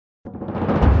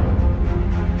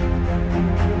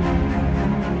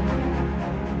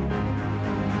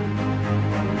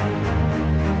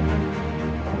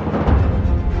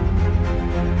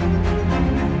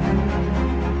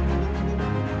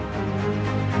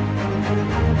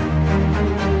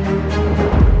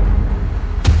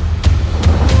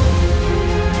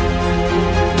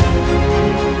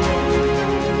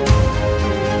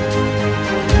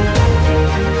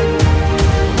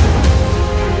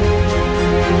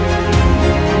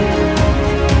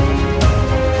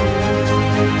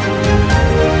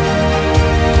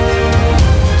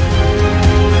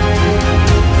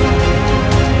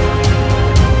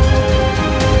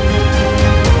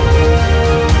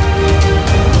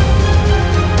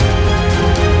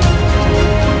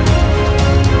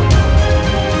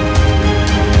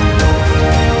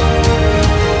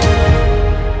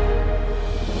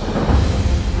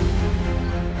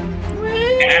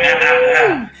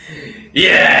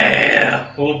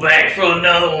Yeah, we're back for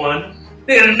another one.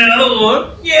 And another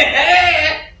one.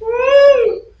 Yeah.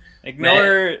 Woo.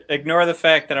 Ignore the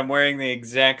fact that I'm wearing the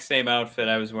exact same outfit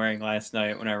I was wearing last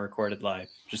night when I recorded live.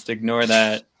 Just ignore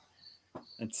that.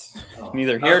 It's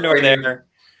neither here nor there.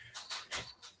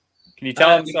 Can you tell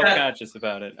I'm self-conscious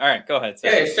about it? All right, go ahead.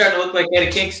 Yeah, you're starting to look like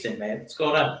Eddie Kingston, man. What's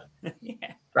going on?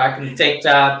 Yeah. Rocking the tank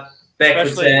top,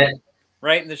 backwards hat.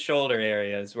 Right in the shoulder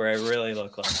areas where I really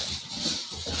look like it.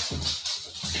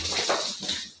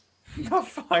 What the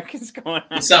fuck is going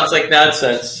on? It sounds like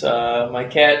nonsense. My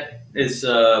cat is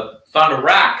found a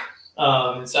rock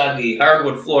inside the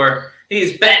hardwood floor.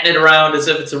 He's batting it around as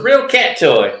if it's a real cat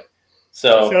toy.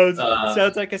 So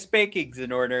sounds like a spanking's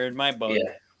in order in my book.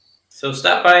 Yeah. So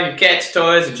stop buying your cat's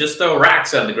toys and just throw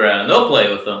rocks on the ground. They'll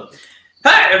play with them.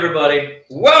 Hi, everybody.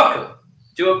 Welcome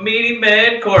to a Meaty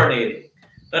Man Coordinating,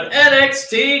 an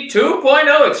NXT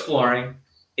 2.0 exploring,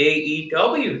 AEW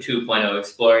 2.0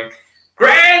 exploring,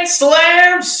 Grand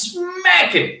Slam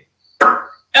smacking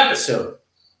episode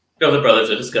of the Brothers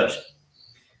of Discussion.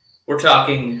 We're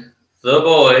talking the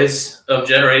boys of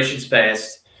generations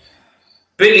past,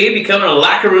 Big E becoming a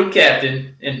locker room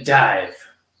captain, and dive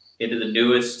into the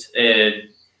newest and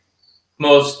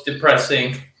most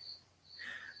depressing,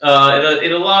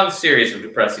 in a long series of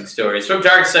depressing stories from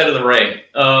Dark Side of the Ring.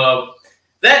 That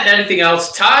and anything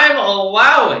else, time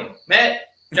allowing. Matt,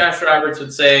 Josh Roberts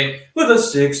would say, with a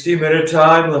 60-minute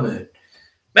time limit.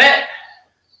 Matt,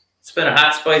 it's been a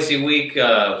hot, spicy week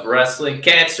of wrestling.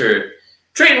 Cats are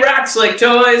treating rocks like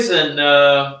toys, and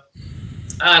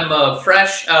I'm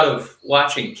fresh out of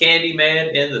watching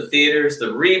Candyman in the theaters,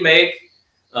 the remake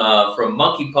from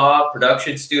Monkey Paw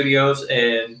Production Studios,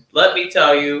 and let me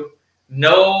tell you,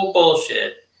 no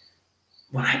bullshit.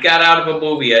 When I got out of a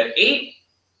movie at 10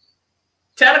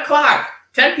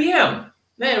 p.m.,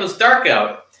 man, it was dark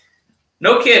out.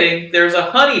 No kidding, there's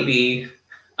a honeybee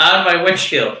on my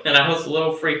windshield, and I was a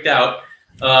little freaked out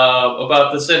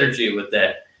about the synergy with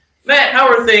that. Matt, how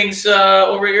are things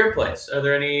over at your place? Are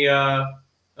there any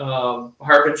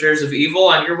harbingers of evil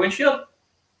on your windshield?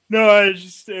 No, it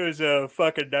was a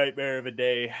fucking nightmare of a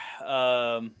day.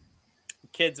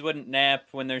 Kids wouldn't nap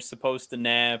when they're supposed to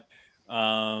nap.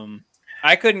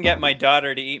 I couldn't get my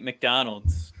daughter to eat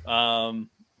McDonald's.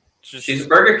 She's a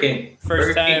Burger King. First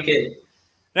Burger time. King kid.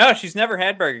 No, she's never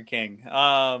had Burger King.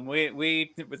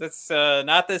 That's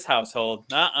not this household.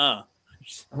 Oh.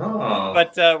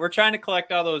 But we're trying to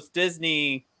collect all those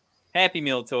Disney Happy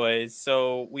Meal toys,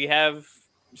 so we have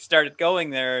started going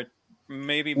there.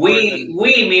 Maybe we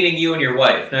meaning you and your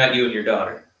wife, not you and your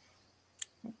daughter.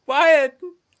 Wyatt,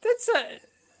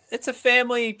 it's a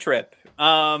family trip.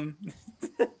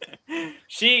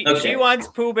 She wants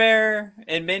Pooh Bear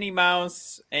and Minnie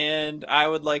Mouse, and I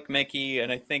would like Mickey,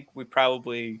 and I think we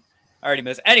probably already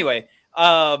missed. Anyway,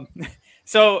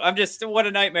 so I'm just, what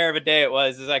a nightmare of a day it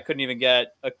was, is I couldn't even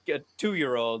get a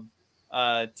 2-year-old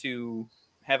to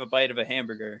have a bite of a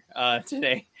hamburger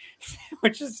today,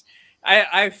 which is,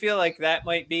 I feel like that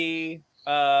might be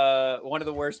one of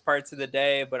the worst parts of the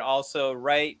day, but also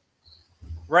right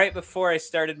before I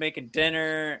started making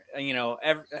dinner,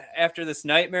 after this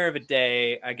nightmare of a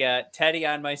day, I got Teddy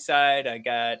on my side. I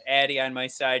got Addie on my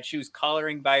side. She was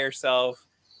coloring by herself.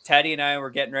 Teddy and I were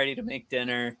getting ready to make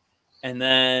dinner. And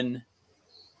then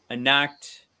I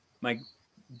knocked my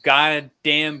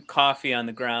goddamn coffee on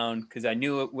the ground because I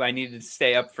knew I needed to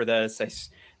stay up for this.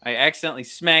 I accidentally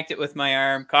smacked it with my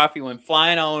arm. Coffee went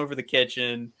flying all over the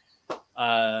kitchen.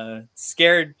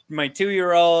 Scared my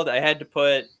 2-year-old. I had to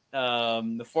put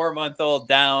the 4-month-old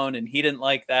down, and he didn't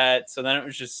like that. So then it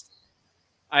was just,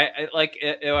 I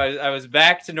was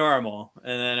back to normal,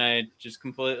 and then I just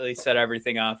completely set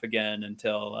everything off again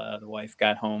until the wife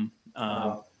got home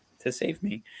to save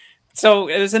me. So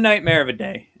it was a nightmare of a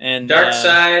day. And dark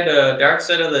side of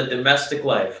the domestic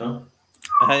life, huh?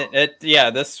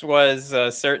 This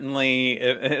was certainly,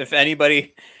 if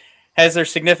anybody has their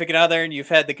significant other and you've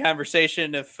had the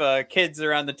conversation, if kids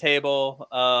are on the table,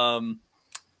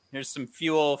 there's some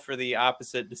fuel for the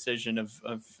opposite decision of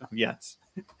yes.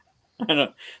 I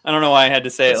don't know why I had to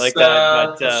say it like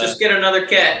that. But let's just get another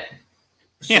cat.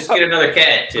 Let's get another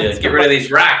cat to get rid of these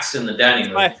rocks in the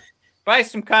dining room. Buy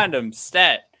some condoms,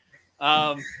 stat.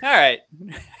 All right.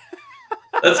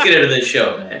 Let's get into this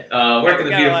show, man. Where can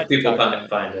the beautiful people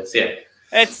find us? Yeah.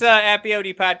 It's at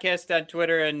BOD Podcast on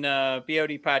Twitter and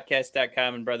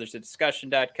BODpodcast.com and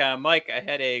brothersofdiscussion.com. Mike, I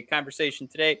had a conversation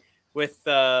today with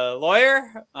a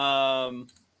lawyer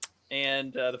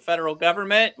and the federal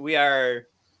government. We are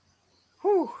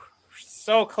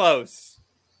so close.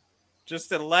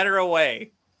 Just a letter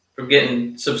away. From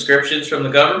getting subscriptions from the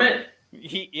government?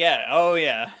 Yeah. Oh,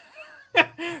 yeah.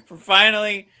 for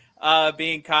finally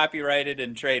being copyrighted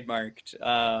and trademarked.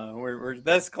 We're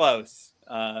this close.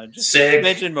 Just Sick.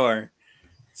 mention more.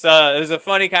 So it was a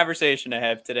funny conversation I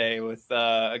have today with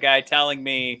a guy telling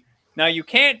me, now you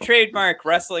can't trademark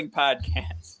wrestling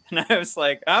podcasts. And I was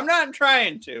like, I'm not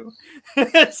trying to.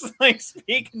 It's like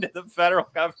speaking to the federal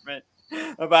government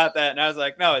about that. And I was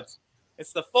like, no,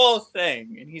 it's the full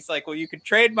thing. And he's like, well, you could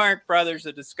trademark Brothers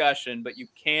of Discussion, but you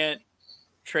can't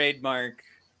trademark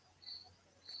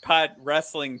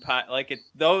wrestling pod. Like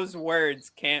those words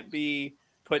can't be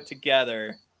put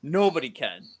together. Nobody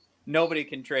can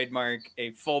trademark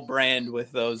a full brand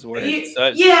with those words. So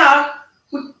yeah,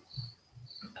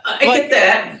 I get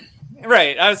that.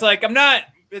 Right. I was like, I'm not,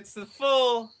 it's the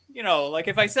full, like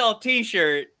if I sell a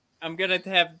t-shirt, I'm going to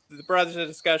have the Brothers of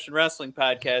Discussion Wrestling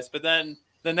Podcast. But then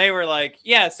they were like,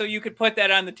 yeah, so you could put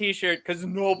that on the t-shirt because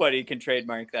nobody can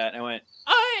trademark that. And I went,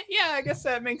 oh, yeah, I guess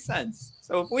that makes sense.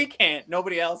 So if we can't,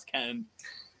 nobody else can.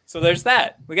 So there's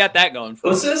that. We got that going for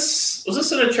us. Was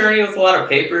this an attorney with a lot of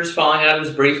papers falling out of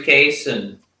his briefcase?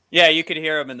 And yeah, you could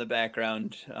hear him in the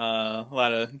background. A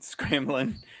lot of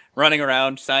scrambling, running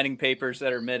around, signing papers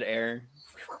that are midair.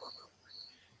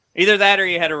 Either that or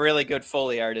you had a really good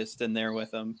Foley artist in there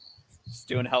with him, just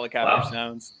doing helicopter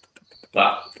sounds.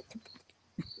 Wow.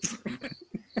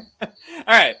 All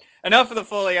right, enough of the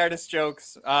Foley artist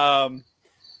jokes.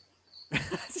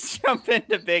 Let's jump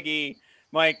into Big E.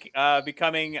 Mike,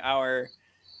 becoming our,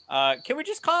 can we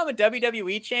just call him a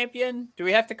WWE champion? Do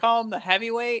we have to call him the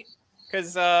heavyweight?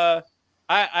 Because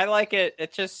I like it.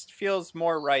 It just feels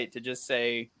more right to just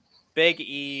say Big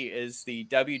E is the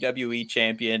WWE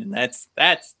champion. And that's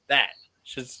that.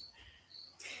 It's just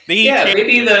maybe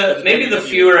the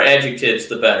fewer adjectives,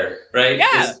 the better, right?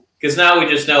 Yeah. Because now we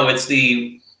just know it's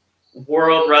the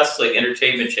World Wrestling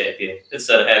Entertainment Champion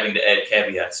instead of having to add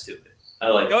caveats to it. I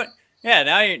like it. Yeah,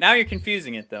 now you're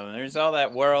confusing it though. There's all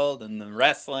that world and the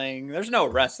wrestling. There's no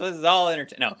wrestling. This is all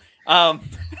entertainment. No.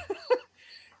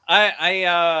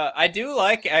 I do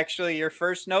like actually your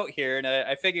first note here, and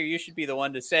I figure you should be the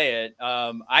one to say it.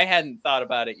 I hadn't thought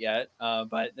about it yet,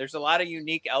 but there's a lot of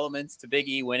unique elements to Big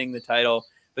E winning the title.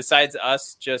 Besides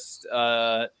us, just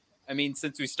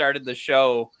since we started the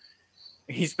show,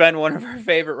 he's been one of our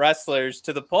favorite wrestlers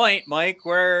to the point, Mike,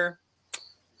 where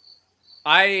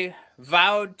I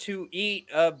vowed to eat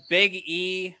a Big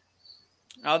E.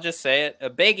 I'll just say it, a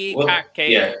Big E cock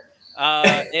cake. Yeah.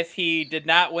 If he did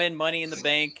not win Money in the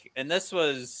Bank, and this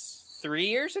was 3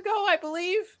 years ago, I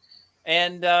believe,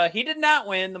 and he did not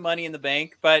win the Money in the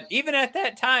Bank. But even at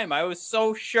that time, I was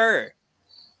so sure.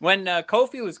 When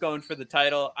Kofi was going for the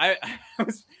title, I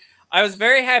was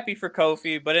very happy for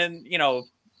Kofi, but in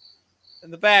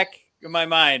the back of my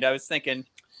mind, I was thinking,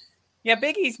 yeah,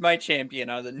 Big E's my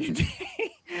champion on the New Day.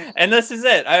 And this is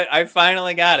it. I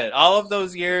finally got it. All of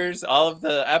those years, all of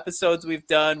the episodes we've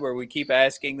done where we keep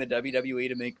asking the WWE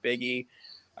to make Big E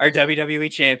our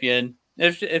WWE champion,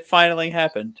 it finally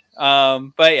happened.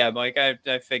 But yeah, Mike,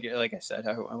 I figured, like I said,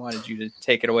 I wanted you to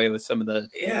take it away with some of the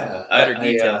better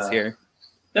details here.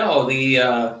 No, we've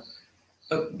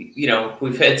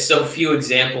had so few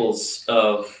examples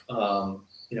of,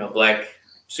 black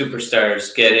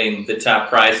superstars getting the top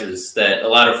prizes that a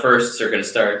lot of firsts are going to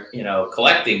start,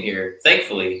 collecting here.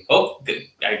 Thankfully,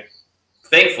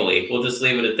 thankfully, we'll just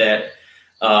leave it at that.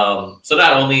 So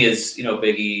not only is,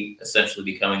 Big E essentially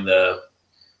becoming the,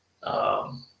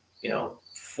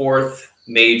 fourth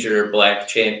major black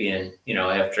champion,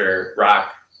 after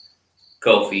Rock,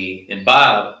 Kofi, and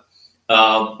Bob,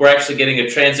 we're actually getting a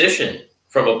transition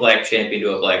from a black champion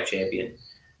to a black champion.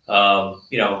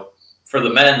 For the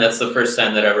men, that's the first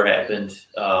time that ever happened.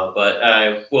 But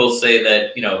I will say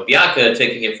that, Bianca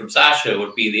taking it from Sasha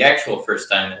would be the actual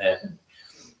first time it happened.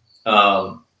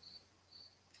 But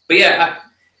yeah,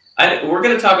 we're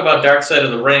going to talk about Dark Side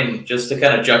of the Ring just to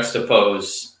kind of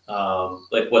juxtapose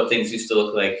like what things used to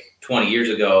look like 20 years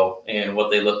ago and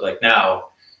what they look like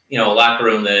now. A locker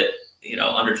room that,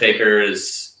 Undertaker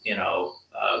is,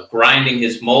 grinding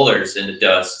his molars into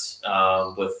dust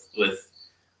with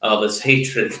all this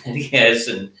hatred that he has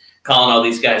and calling all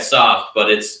these guys soft, but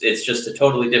it's just a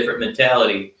totally different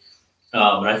mentality.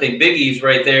 And I think Big E's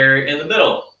right there in the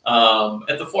middle,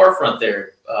 at the forefront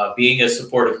there, being a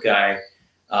supportive guy,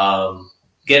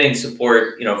 getting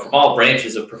support, from all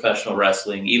branches of professional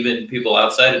wrestling, even people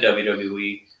outside of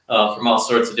WWE, from all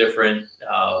sorts of different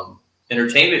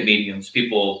entertainment mediums,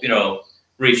 people,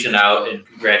 reaching out and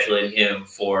congratulating him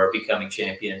for becoming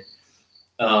champion.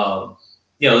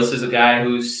 This is a guy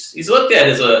he's looked at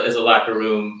as a locker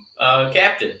room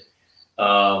captain,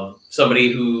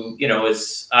 somebody who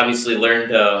has obviously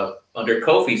learned under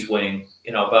Kofi's wing,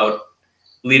 about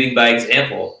leading by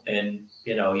example. And,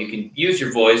 you know, you can use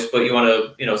your voice, but you want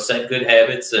to, you know, set good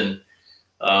habits and,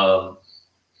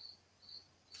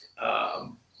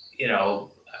 you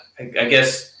know, I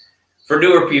guess for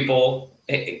newer people,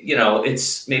 you know,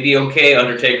 it's maybe okay,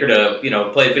 Undertaker, to, you know,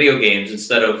 play video games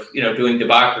instead of, you know, doing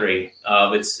debauchery.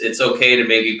 It's okay to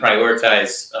maybe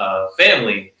prioritize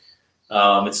family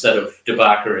instead of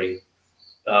debauchery.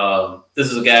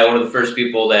 This is a guy, one of the first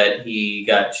people that he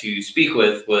got to speak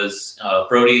with was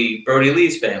Brody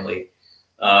Lee's family.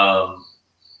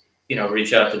 You know,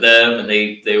 reach out to them, and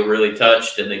they were really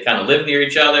touched, and they kind of live near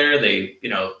each other. They, you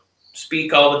know,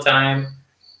 speak all the time.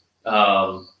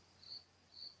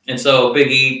 And so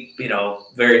Big E, you know,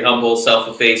 very humble,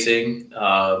 self-effacing,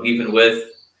 even with,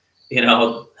 you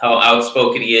know, how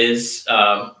outspoken he is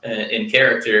in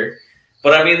character.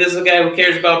 But I mean, this is a guy who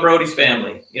cares about Brody's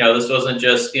family. You know, this wasn't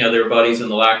just, you know, they were buddies in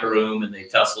the locker room and they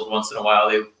tussled once in a while.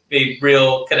 They made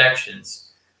real connections.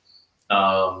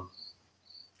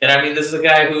 And I mean, this is a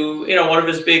guy who, you know, one of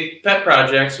his big pet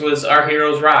projects was Our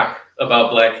Heroes Rock,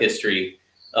 about Black history,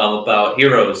 about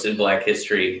heroes in Black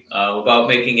history, about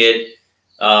making it,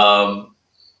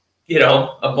 you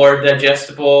know, a more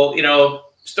digestible, you know,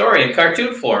 story in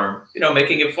cartoon form, you know,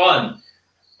 making it fun.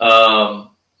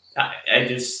 I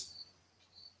just,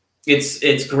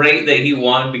 it's great that he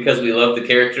won because we love the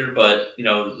character, but, you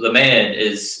know, the man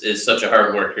is such a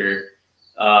hard worker.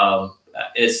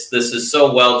 This is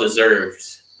so well deserved.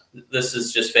 This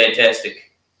is just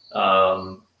fantastic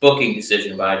booking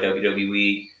decision by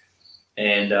WWE,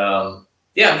 and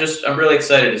yeah, I'm really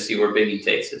excited to see where Big E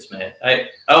takes this, man. I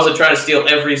wasn't trying to steal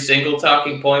every single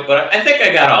talking point, but I think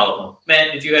I got all of them.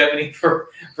 Man, did you have any for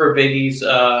Big E's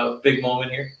big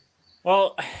moment here?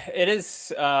 Well, it is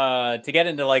to get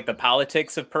into like the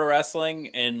politics of pro wrestling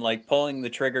and like pulling the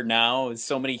trigger now.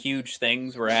 So many huge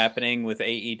things were happening with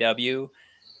AEW.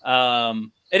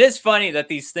 It is funny that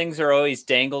these things are always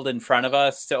dangled in front of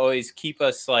us to always keep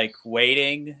us like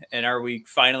waiting. And are we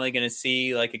finally going to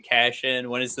see like a cash in?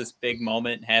 When is this big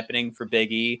moment happening for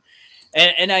Big E?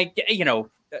 And I, you know,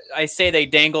 I say they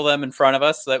dangle them in front of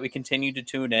us so that we continue to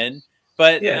tune in.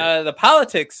 But the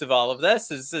politics of all of this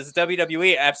is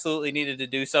WWE absolutely needed to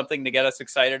do something to get us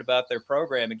excited about their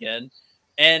program again.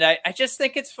 And I just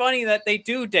think it's funny that they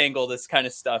do dangle this kind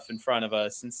of stuff in front of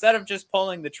us instead of just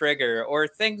pulling the trigger, or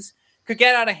things could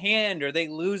get out of hand or they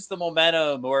lose the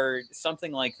momentum or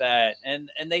something like that. And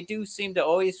they do seem to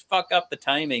always fuck up the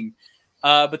timing.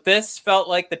 But this felt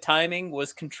like the timing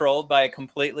was controlled by a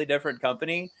completely different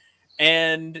company.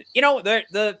 And, you know,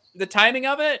 the timing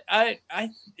of it,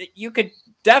 you could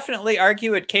definitely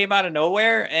argue it came out of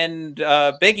nowhere. And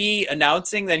Big E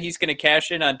announcing that he's going to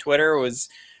cash in on Twitter was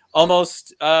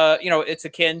almost, you know, it's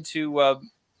akin to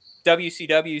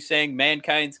WCW saying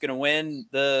Mankind's going to win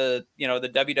the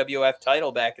WWF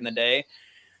title back in the day.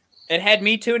 It had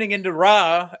me tuning into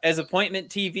Raw as appointment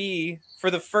TV for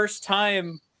the first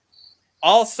time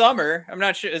all summer. I'm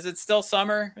not sure. Is it still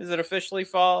summer? Is it officially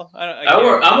fall?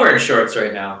 I'm wearing shorts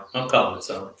right now. I'm calling it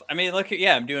summer. I mean, look,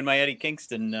 I'm doing my Eddie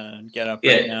Kingston get up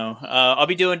right now. I'll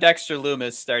be doing Dexter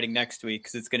Lumis starting next week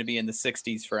because it's going to be in the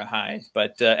 60s for a high.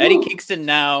 But Eddie Kingston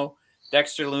now,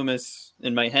 Dexter Lumis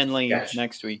in my Henley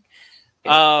next week.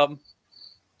 Yeah.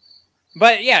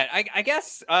 But yeah, I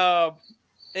guess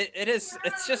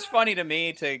it's just funny to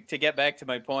me to get back to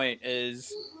my point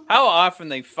is how often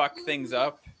they fuck things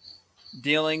up.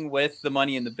 Dealing with the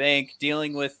Money in the Bank,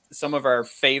 dealing with some of our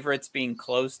favorites being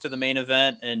close to the main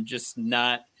event and just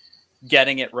not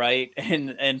getting it right.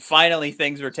 And finally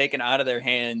things were taken out of their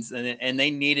hands and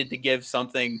they needed to give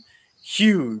something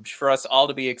huge for us all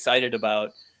to be excited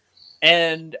about.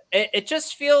 And it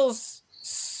just feels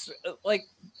like,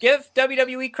 give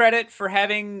WWE credit for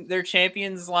having their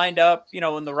champions lined up, you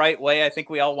know, in the right way. I think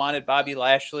we all wanted Bobby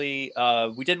Lashley.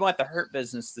 We did want the Hurt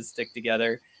Business to stick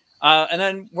together. And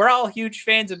then we're all huge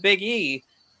fans of Big E,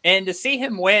 and to see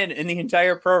him win in the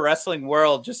entire pro wrestling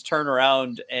world, just turn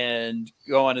around and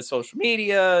go onto social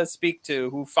media, speak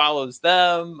to who follows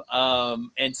them,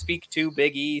 and speak to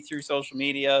Big E through social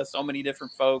media, so many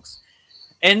different folks.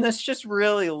 And this just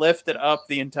really lifted up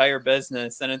the entire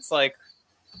business. And it's like,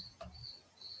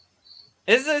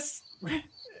 is this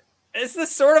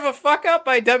sort of a fuck up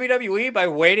by WWE by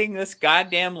waiting this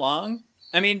goddamn long?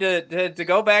 I mean, to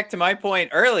go back to my point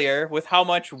earlier with how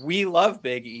much we love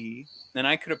Big E, and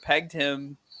I could have pegged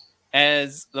him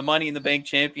as the Money in the Bank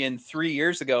champion 3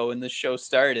 years ago when this show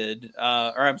started.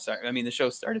 Or I'm sorry, I mean, the show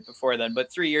started before then, but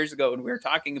 3 years ago when we were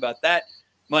talking about that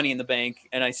Money in the Bank,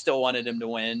 and I still wanted him to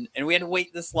win, and we had to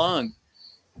wait this long.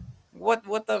 What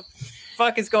the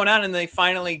fuck is going on? And they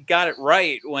finally got it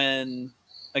right when,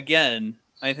 again,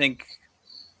 I think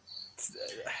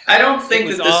I don't think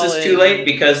that this is too late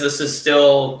because this is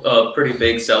still a pretty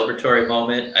big celebratory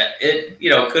moment. It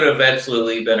could have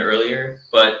absolutely been earlier,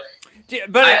 but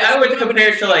I would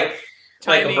compare it to like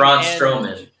a Braun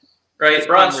Strowman, right?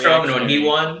 Braun Strowman when he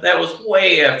won, that was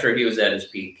way after he was at his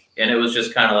peak, and it was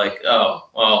just kind of like, oh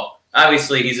well,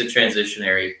 obviously he's a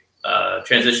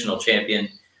transitional champion.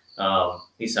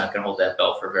 He's not going to hold that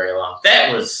belt for very long.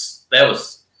 That was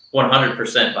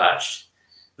 100% botched.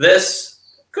 This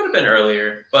could have been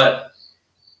earlier, but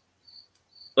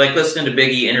like listening to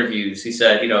Big E interviews, he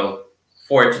said,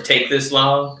 for it to take this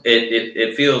long,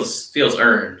 it feels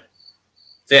earned.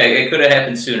 So yeah, it could have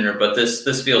happened sooner, but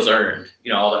this feels earned.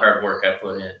 All the hard work I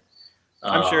put in.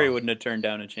 I'm sure he wouldn't have turned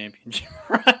down a championship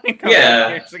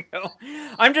years ago.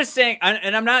 I'm just saying,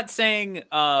 and I'm not saying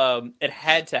it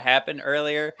had to happen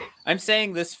earlier. I'm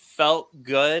saying this felt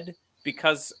good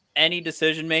because any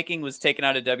decision making was taken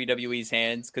out of WWE's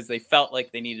hands because they felt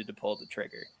like they needed to pull the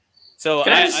trigger. So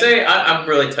can I just say I'm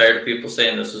really tired of people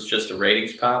saying this was just a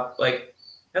ratings pop. Like,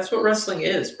 that's what wrestling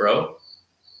is, bro.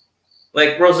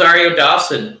 Like Rosario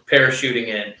Dawson parachuting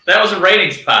in, that was a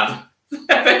ratings pop.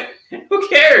 Who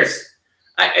cares?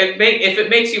 If it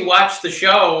makes you watch the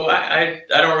show, I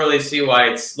don't really see why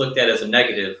it's looked at as a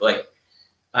negative. Like,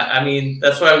 I mean,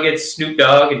 that's why we get Snoop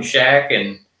Dogg and Shaq,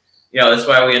 and that's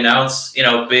why we announce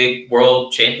big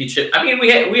world championship. I mean,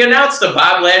 we announced the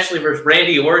Bob Lashley versus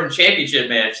Randy Orton championship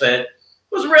match that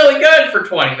was really good for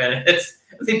 20 minutes.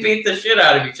 They beat the shit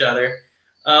out of each other.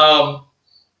 I'm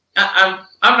not.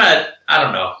 I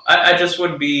don't know. I just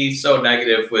wouldn't be so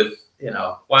negative with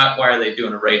why are they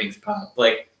doing a ratings pop?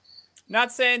 Like,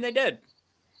 not saying they did.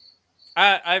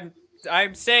 I'm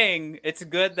saying it's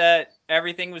good that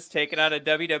everything was taken out of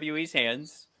WWE's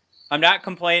hands. I'm not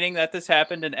complaining that this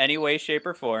happened in any way, shape,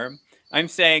 or form. I'm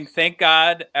saying thank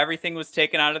God everything was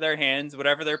taken out of their hands.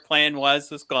 Whatever their plan was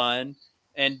gone,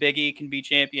 and Big E can be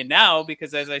champion now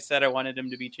because, as I said, I wanted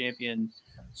him to be champion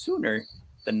sooner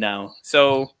than now.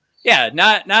 So yeah,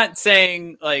 not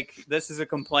saying like this is a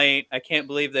complaint. I can't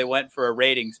believe they went for a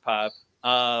ratings pop.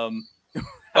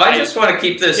 Well, I just want to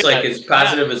keep this like as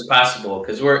positive as possible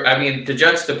because to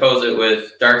juxtapose it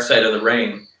with Dark Side of the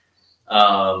Ring,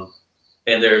 and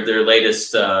their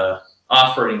latest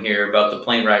offering here about the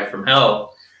plane ride from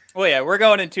hell. Well, yeah, we're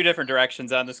going in two different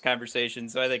directions on this conversation,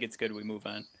 so I think it's good we move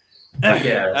on.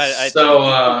 Yeah.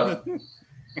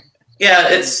 Yeah,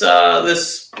 it's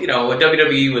this. When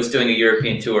WWE was doing a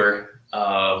European tour.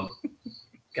 God,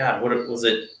 what was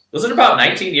it? Was it about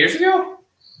 19 years ago?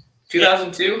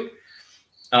 2002.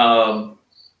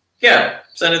 Yeah,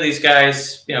 sending these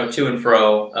guys, to and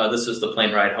fro. This is the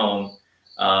plane ride home.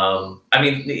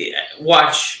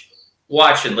 Watch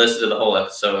and listen to the whole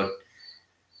episode.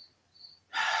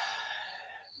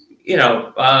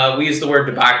 We use the word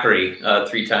debauchery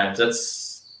 3 times. That's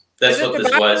what this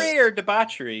was. Debauchery or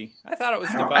debauchery? I thought it was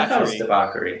debauchery. I thought it was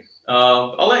debauchery.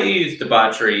 I'll let you use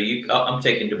debauchery. I'm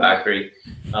taking debauchery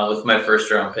with my first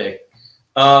round pick.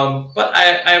 But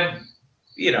I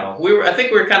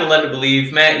think we were kind of led to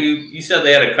believe, Matt, you said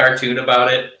they had a cartoon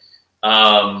about it.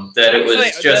 That it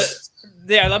was just...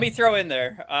 let me throw in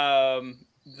there.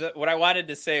 What I wanted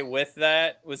to say with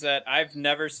that was that I've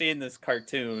never seen this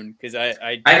cartoon because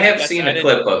I have seen a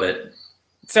clip of it.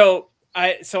 So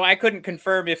I couldn't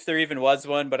confirm if there even was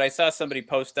one, but I saw somebody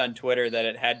post on Twitter that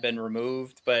it had been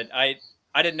removed, but I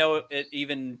didn't know it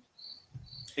even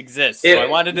exists. So I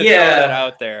wanted to throw that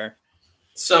out there.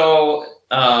 So,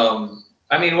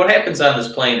 what happens on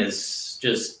this plane is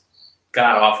just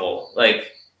god awful.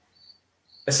 Like,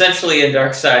 essentially in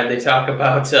Dark Side, they talk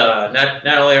about not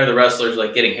only are the wrestlers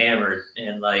like getting hammered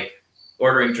and like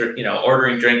ordering drink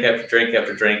after drink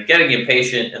after drink, getting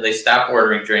impatient, and they stop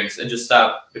ordering drinks and just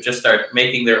start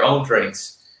making their own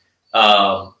drinks.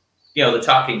 The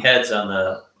talking heads on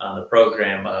the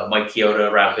program, Mike Chioda,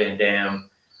 Rob Van Dam,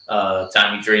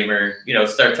 Tommy Dreamer,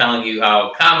 start telling you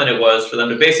how common it was for them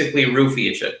to basically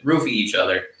roofie each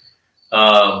other.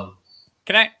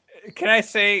 Can I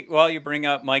say, while you bring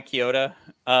up Mike Chioda,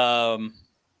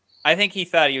 I think he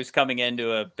thought he was coming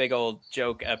into a big old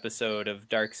joke episode of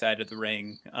Dark Side of the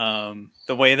Ring.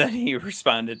 The way that he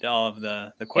responded to all of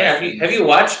the questions. Yeah, have you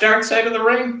watched Dark Side of the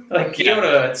Ring? Like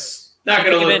Chioda, it's not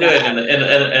going to look good in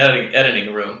the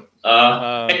editing room.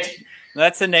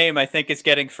 That's a name I think is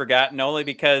getting forgotten only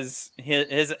because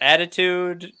his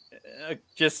attitude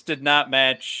just did not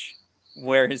match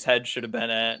where his head should have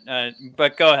been at.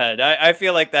 But go ahead. I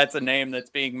feel like that's a name that's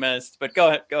being missed. But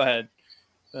go ahead.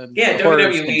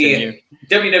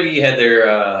 WWE had their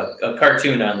a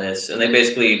cartoon on this, and they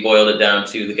basically boiled it down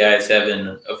to the guys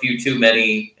having a few too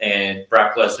many, and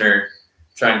Brock Lesnar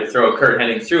trying to throw Kurt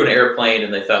Hennig through an airplane,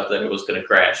 and they thought that it was going to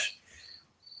crash.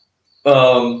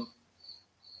 So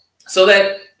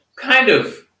that kind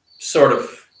of, sort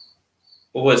of,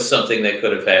 was something that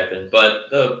could have happened. But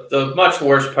the much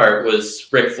worse part was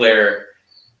Ric Flair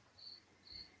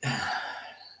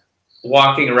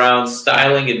walking around,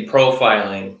 styling and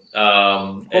profiling,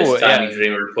 as Tommy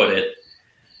Dreamer put it,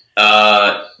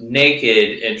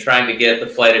 naked and trying to get the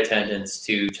flight attendants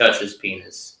to touch his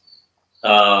penis,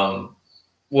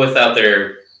 without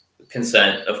their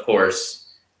consent, of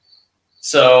course.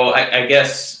 So I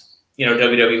guess,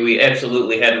 WWE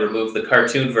absolutely had to remove the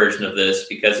cartoon version of this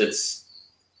because it's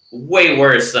way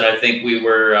worse than I think we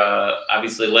were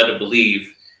obviously led to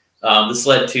believe. This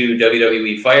led to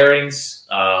WWE firings.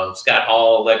 Scott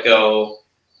Hall let go.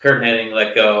 Kurt Hennig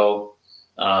let go.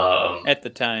 At the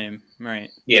time, right.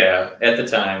 Yeah, at the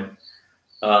time.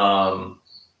 And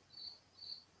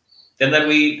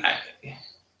then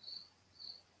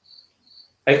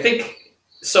I think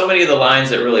so many of the lines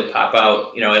that really pop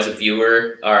out, as a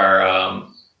viewer are,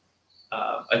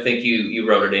 I think you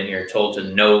wrote it in here, told to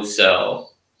no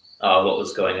sell what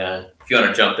was going on. If you want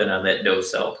to jump in on that no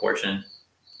sell portion.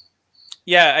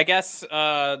 Yeah, I guess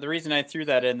the reason I threw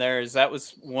that in there is that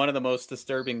was one of the most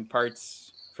disturbing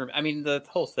parts. The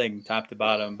whole thing, top to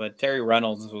bottom. But Terry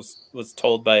Reynolds was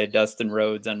told by Dustin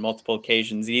Rhodes on multiple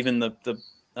occasions. Even the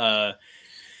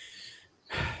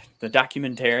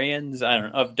documentarians,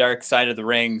 of Dark Side of the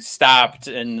Ring stopped,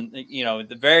 and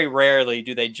very rarely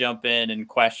do they jump in and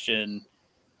question.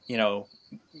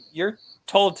 You're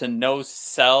told to no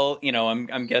sell.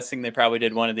 I'm guessing they probably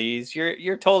did one of these.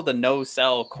 You're told to no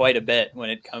sell quite a bit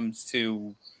when it comes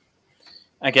to,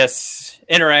 I guess,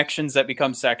 interactions that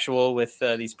become sexual with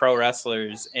these pro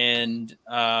wrestlers. And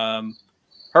her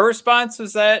response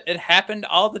was that it happened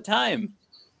all the time.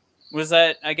 Was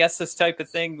that, I guess, this type of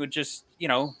thing would just,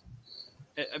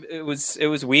 it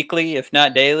was weekly, if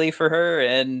not daily, for her.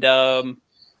 And I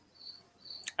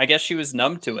guess she was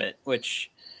numb to it, which,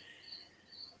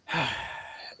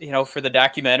 for the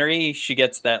documentary, she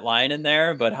gets that line in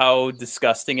there, but how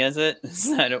disgusting is it? Is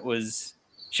that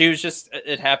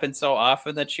it happened so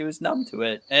often that she was numb to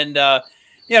it. And,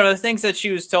 the things that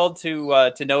she was told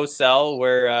to no sell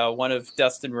were one of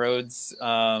Dustin Rhodes.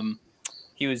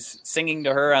 He was singing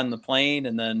to her on the plane,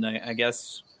 and then I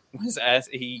guess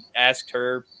he asked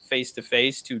her face to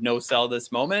face to no sell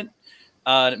this moment.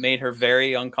 It made her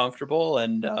very uncomfortable.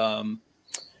 And,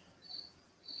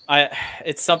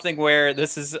 it's something where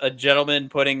this is a gentleman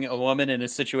putting a woman in a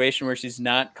situation where she's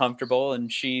not comfortable,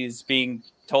 and she's being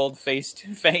told face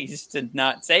to face to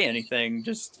not say anything,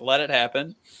 just let it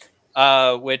happen.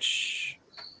 Which,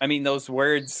 those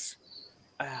words,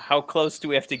 how close do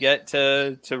we have to get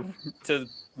to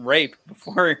rape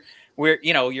before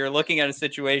you're looking at a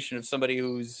situation of somebody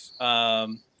who's,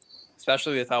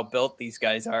 especially with how built these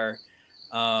guys are.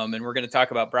 And we're going to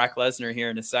talk about Brock Lesnar here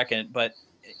in a second, but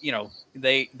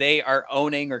they are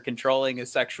owning or controlling a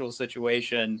sexual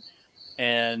situation,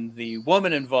 and the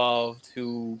woman involved,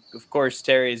 who of course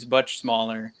Terry is much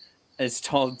smaller, is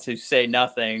told to say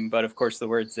nothing, but of course the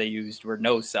words they used were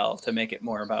no sell to make it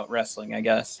more about wrestling, I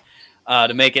guess,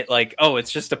 to make it like, oh,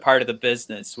 it's just a part of the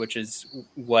business, which is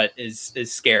what is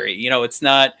scary. It's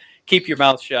not keep your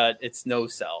mouth shut, it's no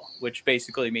sell, which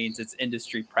basically means it's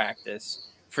industry practice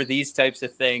for these types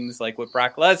of things, like what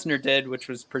Brock Lesnar did, which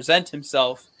was present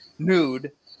himself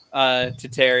nude to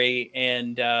Terry.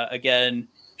 And again,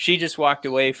 she just walked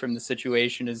away from the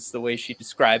situation as the way she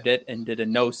described it and did a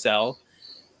no sell.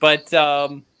 But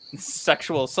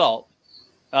sexual assault.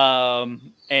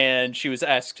 And she was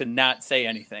asked to not say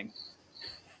anything.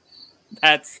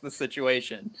 That's the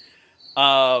situation.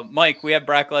 Mike, we have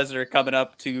Brock Lesnar coming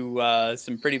up to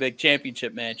some pretty big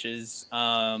championship matches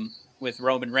with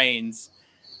Roman Reigns.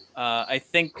 I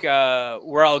think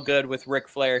we're all good with Ric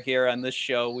Flair here on this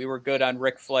show. We were good on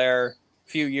Ric Flair a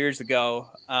few years ago.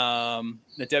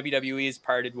 The WWE has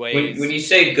parted ways. When you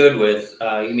say good with,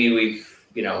 you mean we've.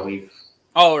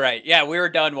 Oh, right. Yeah, we were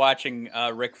done watching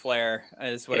Ric Flair,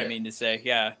 is what I mean to say.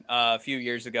 Yeah, a few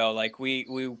years ago. Like,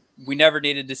 we never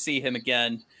needed to see him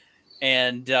again.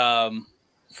 And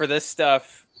for this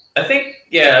stuff... I think,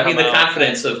 the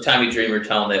confidence of Tommy Dreamer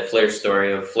telling that Flair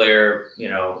story of Flair,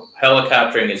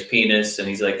 helicoptering his penis, and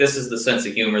he's like, this is the sense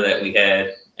of humor that we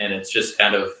had, and it's just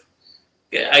kind of,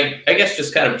 I guess,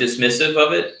 just kind of dismissive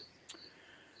of it.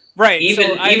 Right.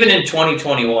 Even in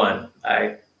 2021,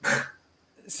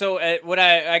 So what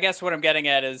I'm getting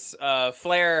at is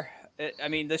Flair.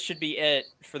 This should be it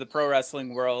for the pro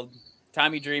wrestling world.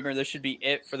 Tommy Dreamer, this should be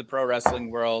it for the pro wrestling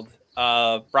world.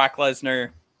 Brock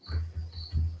Lesnar,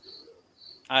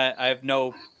 I have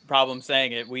no problem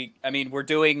saying it. We're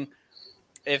doing,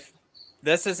 if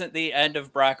this isn't the end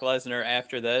of Brock Lesnar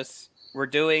after this, we're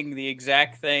doing the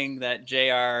exact thing that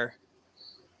JR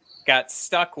got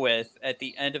stuck with at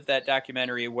the end of that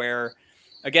documentary, where,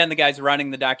 again, the guys running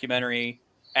the documentary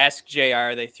asked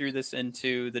JR, they threw this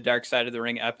into the Dark Side of the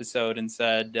Ring episode and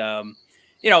said,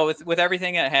 with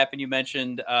everything that happened, you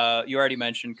already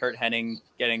mentioned Kurt Hennig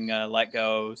getting let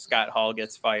go, Scott Hall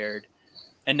gets fired,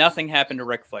 and nothing happened to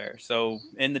Ric Flair. So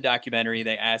in the documentary,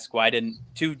 they ask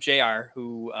to JR,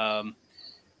 who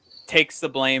takes the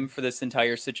blame for this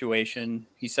entire situation.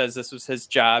 He says this was his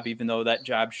job, even though that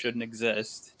job shouldn't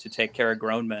exist, to take care of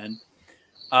grown men.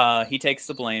 He takes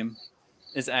the blame,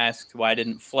 is asked, why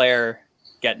didn't Flair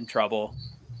get in trouble?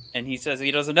 And he says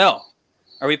he doesn't know.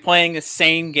 Are we playing the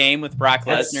same game with Brock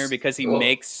Lesnar because he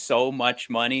makes so much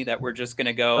money that we're just going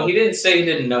to go? Well, he didn't say he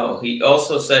didn't know. He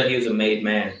also said he was a made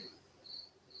man.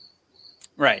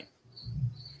 Right.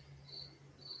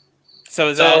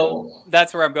 So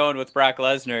that's where I'm going with Brock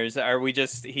Lesnar.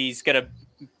 He's going to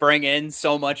bring in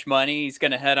so much money, he's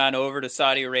going to head on over to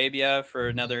Saudi Arabia for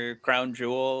another crown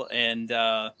jewel, and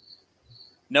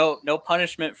no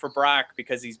punishment for Brock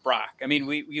because he's Brock. I mean,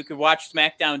 you could watch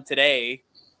SmackDown today,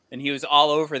 and he was all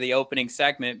over the opening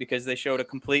segment because they showed a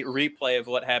complete replay of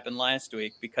what happened last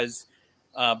week, because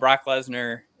Brock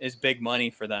Lesnar is big money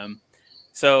for them.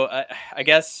 So I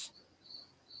guess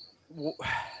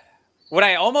what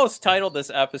I almost titled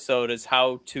this episode is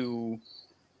how to,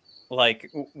 like,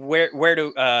 where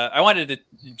to, I wanted to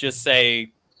just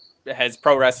say, has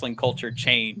pro wrestling culture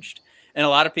changed? And a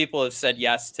lot of people have said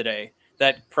yes today,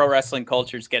 that pro wrestling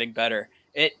culture is getting better.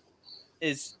 It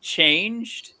is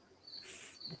changed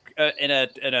in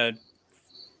a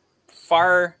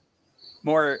far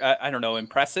more,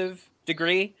 impressive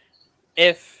degree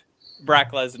if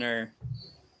Brock Lesnar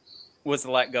was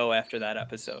let go after that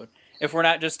episode. If we're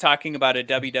not just talking about a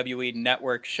WWE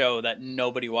network show that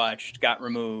nobody watched, got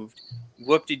removed,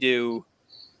 whoop-de-doo,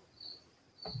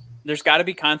 there's got to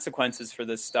be consequences for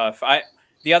this stuff.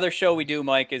 The other show we do,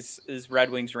 Mike, is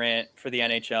Red Wings Rant for the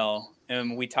NHL,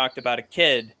 and we talked about a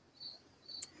kid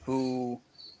who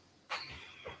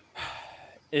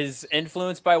is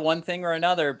influenced by one thing or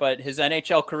another, but his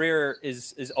NHL career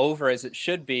is over, as it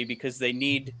should be, because they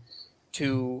need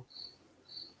to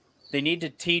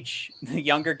teach the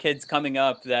younger kids coming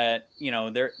up that,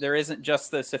 there isn't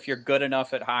just this, if you're good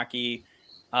enough at hockey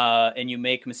and you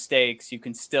make mistakes, you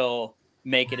can still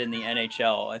make it in the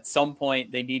NHL. At some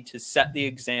point, they need to set the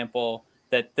example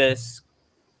that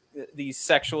these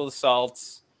sexual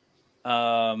assaults,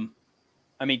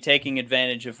 taking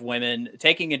advantage of women,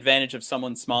 taking advantage of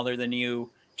someone smaller than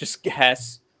you, just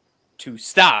has to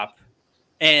stop.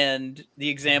 And the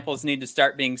examples need to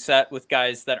start being set with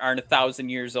guys that aren't 1,000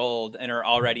 years old and are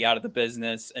already out of the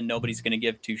business, and nobody's going to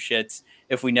give two shits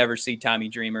if we never see Tommy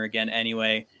Dreamer again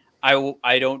anyway.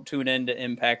 I don't tune into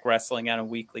Impact Wrestling on a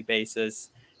weekly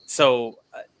basis. So,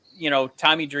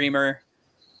 Tommy Dreamer,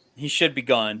 he should be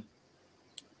gone.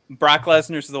 Brock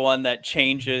Lesnar's the one that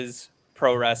changes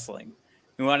pro wrestling.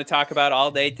 We want to talk about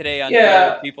all day today on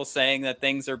Twitter, people saying that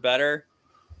things are better.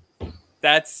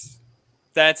 That's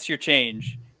your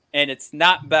change. And it's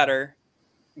not better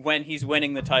when he's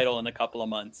winning the title in a couple of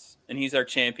months and he's our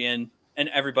champion and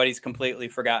everybody's completely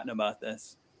forgotten about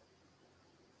this.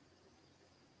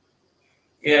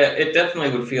 Yeah, it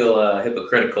definitely would feel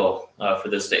hypocritical for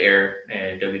this to air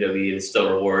and WWE to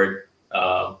still reward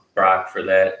Brock for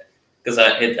that. Because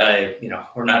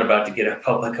we're not about to get a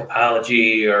public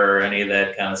apology or any of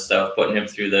that kind of stuff, putting him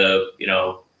through the,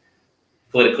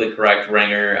 politically correct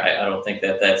ringer. I don't think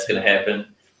that's going to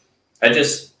happen. I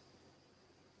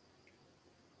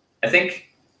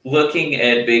think looking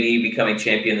at Big E becoming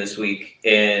champion this week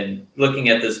and looking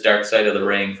at this Dark Side of the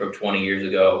Ring from 20 years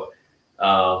ago,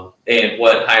 and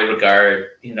what high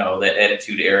regard, that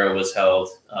Attitude Era was held.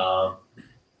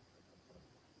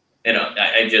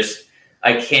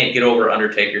 I can't get over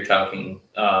Undertaker talking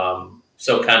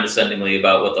so condescendingly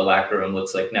about what the locker room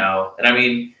looks like now. And I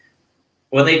mean,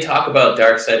 when they talk about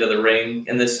Dark Side of the Ring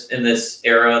in this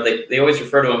era, they always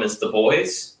refer to him as the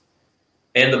Boys.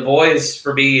 And the Boys,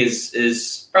 for me,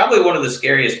 is probably one of the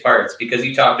scariest parts, because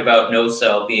you talked about No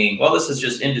Cell being, well, this is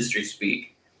just industry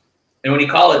speak. And when you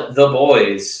call it the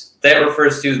Boys, that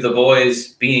refers to the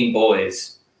boys being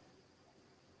boys.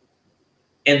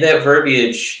 And that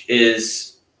verbiage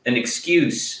is an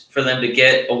excuse for them to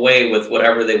get away with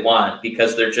whatever they want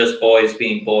because they're just boys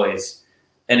being boys.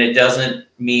 And it doesn't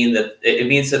mean that, it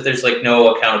means that there's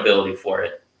no accountability for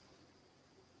it.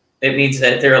 It means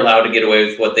that they're allowed to get away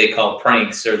with what they call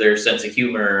pranks or their sense of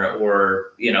humor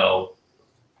or,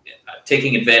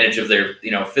 taking advantage of their,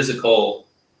 physical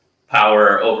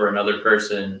power over another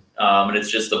person, and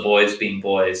it's just the boys being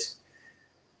boys.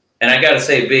 And I got to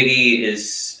say, Big E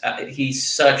he's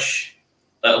such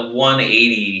a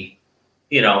 180,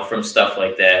 from stuff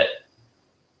like that.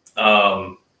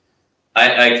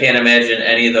 I can't imagine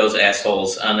any of those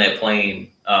assholes on that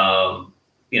plane,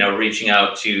 reaching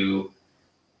out to,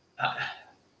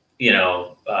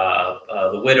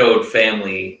 the widowed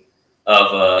family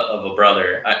of a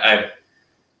brother. I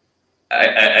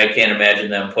can't imagine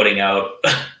them putting out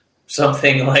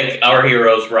something like Our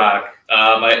Heroes Rock.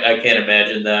 I can't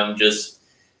imagine them just,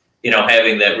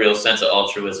 having that real sense of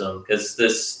altruism, because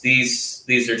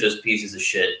these are just pieces of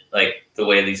shit. Like the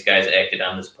way these guys acted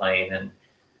on this plane, and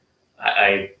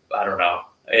I don't know.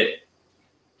 It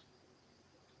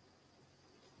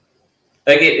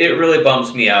really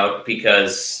bums me out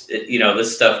because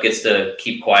this stuff gets to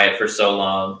keep quiet for so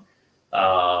long.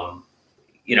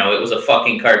 It was a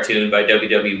fucking cartoon by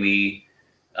WWE.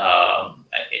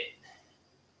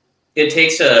 It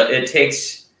takes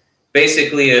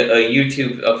basically a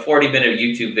 40-minute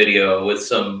YouTube video with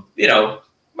some,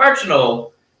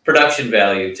 marginal production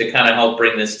value to kind of help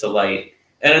bring this to light.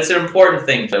 And it's an important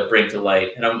thing to bring to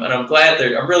light. And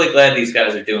I'm really glad these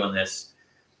guys are doing this.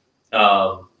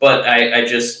 But I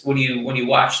just, when you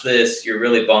watch this, you're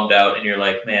really bummed out and you're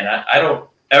like, man, I don't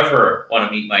ever want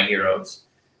to meet my heroes.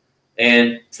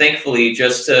 And thankfully,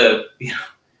 just to,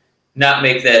 not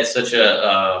make that such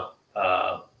a,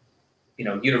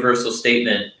 universal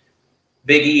statement,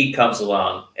 Big E comes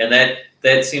along, and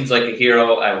that seems like a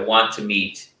hero I want to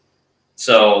meet.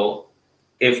 So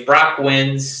if Brock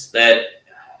wins, that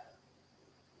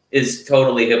is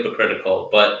totally hypocritical,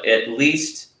 but at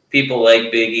least people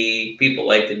like Big E, people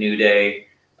like the New Day,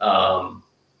 the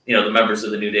members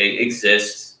of the New Day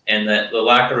exist, and that the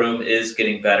locker room is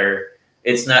getting better.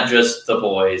 It's not just the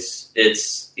boys.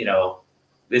 It's,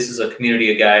 this is a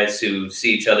community of guys who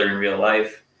see each other in real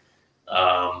life,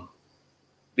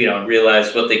 and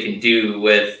realize what they can do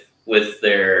with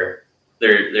their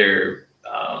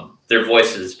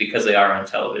voices because they are on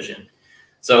television.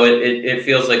 So it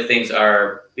feels like things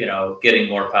are, getting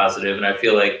more positive, and I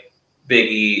feel like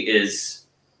Big E is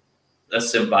a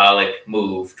symbolic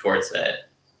move towards that.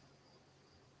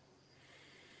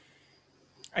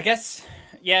 I guess,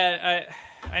 yeah,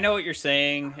 I know what you're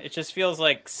saying. It just feels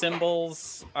like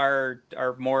symbols are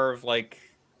more of like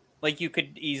you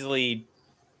could easily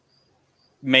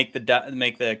make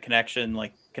the connection,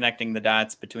 like connecting the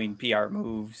dots between PR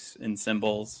moves and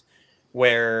symbols,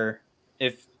 where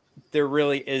if there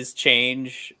really is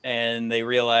change and they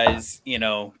realize,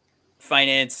 the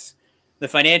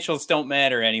financials don't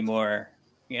matter anymore.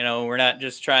 We're not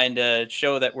just trying to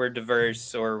show that we're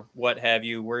diverse or what have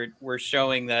you. We're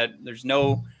showing that there's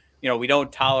no, we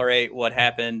don't tolerate what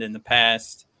happened in the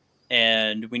past,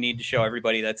 and we need to show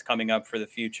everybody that's coming up for the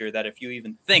future that if you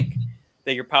even think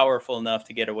that you're powerful enough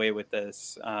to get away with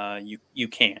this, you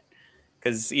can't.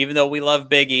 Because even though we love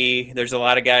Big E, there's a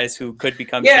lot of guys who could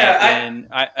become champion.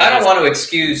 I don't want to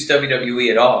excuse WWE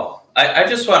at all. I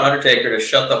just want Undertaker to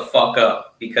shut the fuck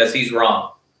up because he's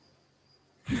wrong.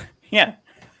 Yeah,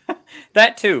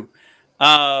 that too.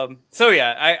 So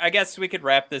yeah, I guess we could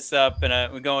wrap this up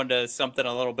and we go into something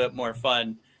a little bit more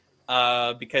fun.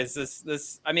 Because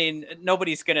this, I mean,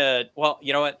 nobody's gonna. Well,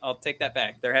 you know what? I'll take that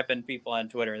back. There have been people on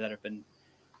Twitter that have been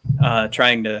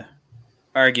trying to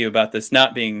argue about this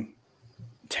not being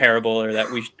terrible, or that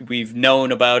we've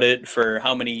known about it for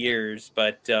how many years.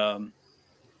 But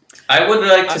I would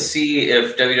like to see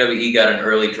if WWE got an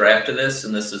early draft of this,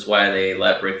 and this is why they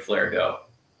let Ric Flair go.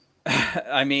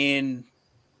 I mean,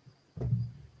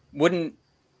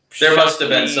 there must have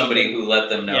been somebody who let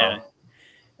them know.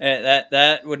 Yeah.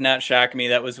 That would not shock me.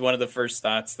 That was one of the first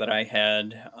thoughts that I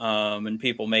had, and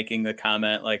people making the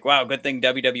comment like, "Wow, good thing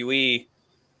WWE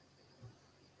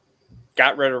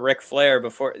got rid of Ric Flair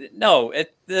before." No,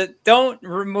 don't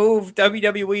remove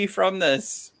WWE from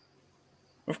this.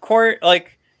 Of course,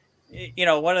 like,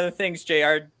 one of the things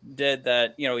JR did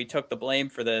that, he took the blame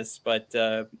for this, but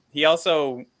he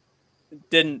also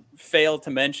didn't fail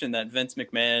to mention that Vince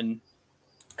McMahon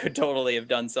could totally have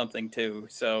done something too.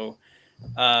 So,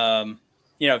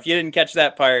 if you didn't catch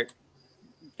that part,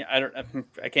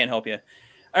 I can't help you.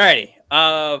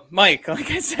 Alrighty. Mike,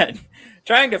 like I said,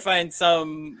 trying to find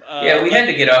some, we had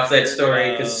to get off that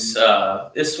story because,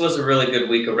 this was a really good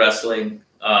week of wrestling.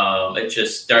 Dark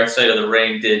Side of the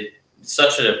Ring did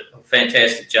such a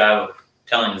fantastic job of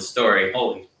telling the story.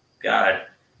 Holy God.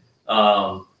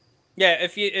 Yeah.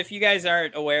 If you guys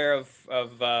aren't aware of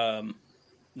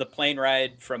the plane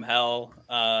ride from hell,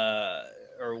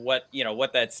 or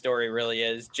what that story really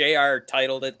is, JR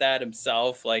titled it that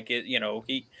himself. Like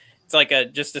it's It's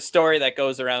like just a story that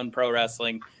goes around pro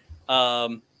wrestling.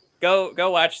 Go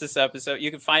watch this episode.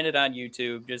 You can find it on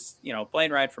YouTube. Just,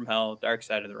 Plane Ride from Hell, Dark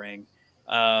Side of the Ring.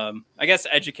 I guess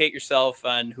educate yourself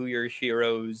on who your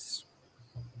heroes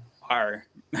are.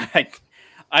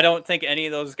 I don't think any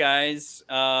of those guys,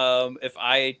 if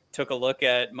I took a look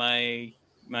at my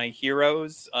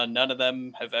heroes, none of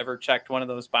them have ever checked one of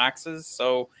those boxes.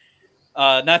 So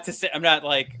not to say I'm not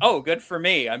like, oh, good for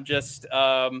me. I'm just, take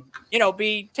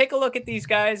a look at these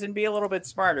guys and be a little bit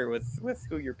smarter with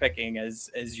who you're picking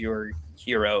as your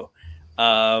hero.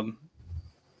 And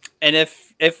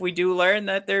if we do learn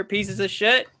that they're pieces of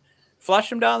shit, flush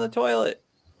them down the toilet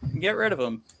and get rid of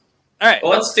them. All right.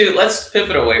 Well, let's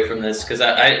pivot away from this because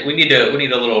we need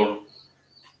a little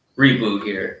reboot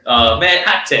here. Man,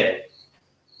 hot take.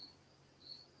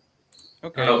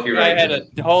 Okay. I hope you're ready.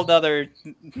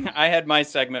 I had my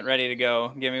segment ready to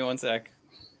go. Give me one sec.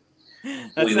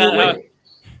 We will wait.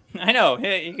 I know.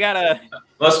 Hey, you gotta.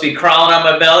 Must be crawling on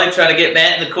my belly trying to get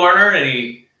Matt in the corner,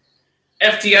 and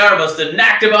FTR must have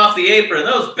knocked him off the apron.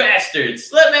 Those bastards.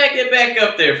 Let Matt get back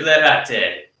up there for that hot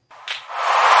tag.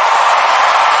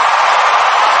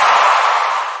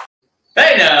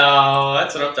 Hey now,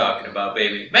 that's what I'm talking about,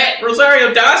 baby. Matt,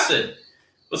 Rosario Dawson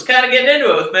was kind of getting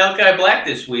into it with Malachi Black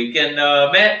this week. And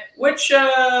Matt, which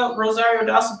Rosario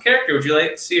Dawson character would you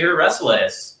like to see her wrestle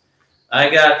as? I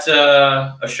got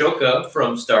Ashoka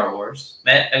from Star Wars.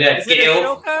 Matt, I got Is Gail. It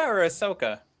Ashoka or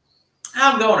Ahsoka?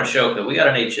 I'm going Ashoka. We got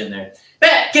an H in there.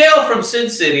 Matt, Gail from Sin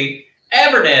City.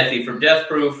 Abernathy from Death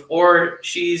Proof, or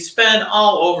she's been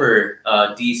all over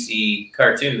DC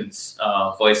cartoons,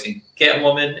 voicing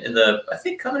Catwoman in I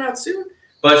think coming out soon.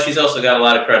 But she's also got a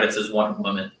lot of credits as Wonder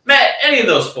Woman. Matt, any of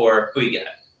those four, who you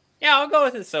got? Yeah, I'll go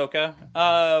with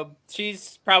Ahsoka.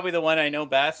 She's probably the one I know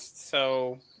best,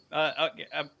 so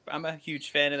I'm a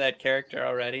huge fan of that character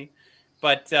already.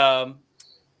 But I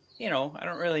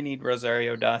don't really need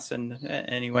Rosario Dawson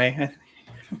anyway.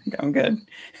 I'm good.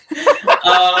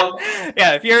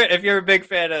 Yeah, if you're a big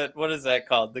fan of what is that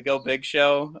called, the Go Big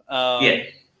Show? Yeah.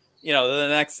 The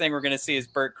next thing we're gonna see is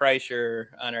Bert Kreischer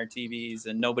on our TVs,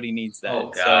 and nobody needs that.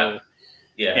 Oh God. So,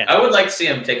 yeah, I would like to see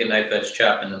him take a knife edge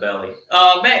chop in the belly.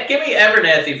 Matt, give me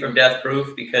Abernathy from Death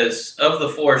Proof because of the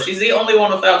four, she's the only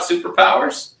one without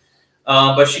superpowers.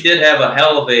 But she did have a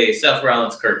hell of a Seth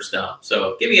Rollins curb stomp.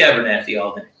 So give me Abernathy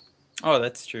all day. Oh,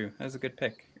 that's true. That was a good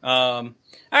pick.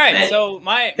 All right, Matt, so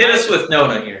hit us with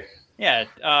Nona here. Yeah,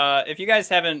 if you guys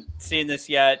haven't seen this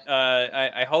yet,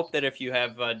 I hope that if you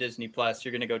have Disney Plus,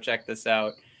 you're going to go check this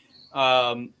out.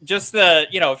 Just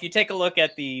if you take a look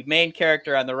at the main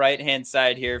character on the right-hand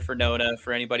side here for Nona,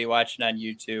 for anybody watching on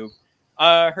YouTube,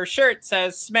 her shirt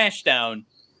says Smashdown.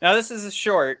 Now, this is a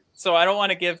short, so I don't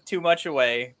want to give too much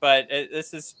away, but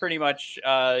this is pretty much,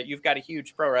 you've got a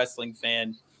huge pro wrestling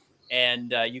fan.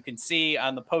 And you can see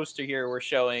on the poster here we're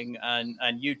showing on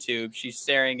YouTube, she's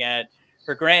staring at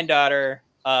her granddaughter,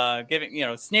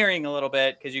 sneering a little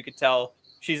bit because you could tell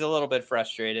she's a little bit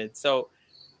frustrated. So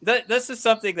this is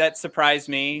something that surprised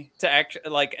me to actually,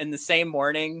 like, in the same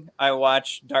morning, I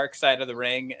watched Dark Side of the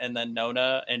Ring and then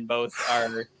Nona, and both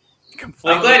are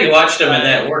completely. I'm glad you watched them in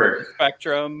that order.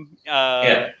 Spectrum.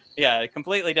 Yeah,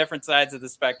 completely different sides of the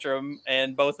spectrum,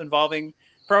 and both involving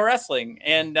pro wrestling.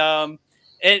 And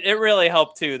It really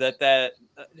helped too that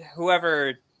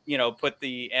whoever put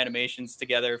the animations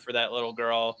together for that little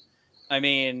girl. I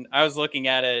mean, I was looking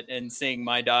at it and seeing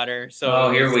my daughter.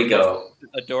 So here we go.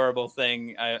 Adorable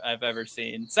thing I've ever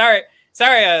seen. Sorry,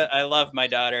 I love my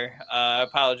daughter. I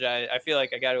apologize. I feel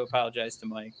like I got to apologize to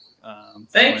Mike.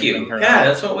 Thank you. Yeah,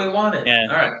 that's what we wanted. Yeah,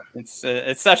 all right.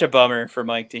 It's such a bummer for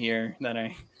Mike to hear that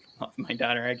I love my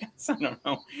daughter. I guess I don't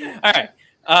know. All right.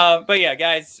 But yeah,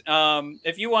 guys,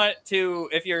 if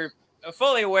you're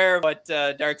fully aware of what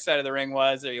Dark Side of the Ring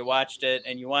was, or you watched it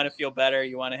and you want to feel better,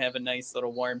 you want to have a nice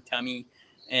little warm tummy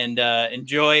and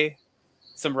enjoy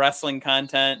some wrestling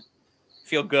content,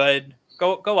 feel good,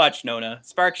 go watch Nona.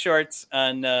 Spark Shorts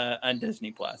on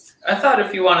Disney Plus. I thought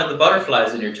if you wanted the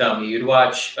butterflies in your tummy, you'd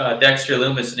watch Dexter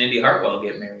Lumis and Indy Hartwell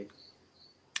get married.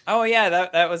 Oh yeah,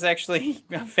 that was actually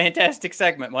a fantastic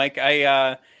segment, Mike.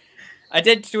 I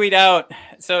did tweet out.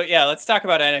 So, yeah, let's talk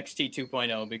about NXT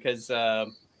 2.0 because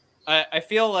I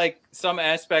feel like some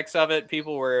aspects of it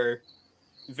people were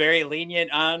very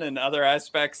lenient on, and other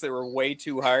aspects that were way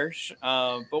too harsh.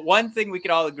 But one thing we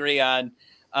could all agree on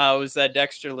was that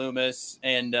Dexter Lumis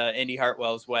and Indy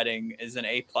Hartwell's wedding is an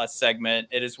A+ segment.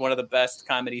 It is one of the best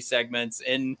comedy segments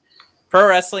in pro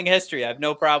wrestling history. I have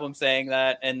no problem saying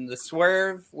that. And the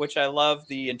swerve, which I love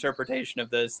the interpretation of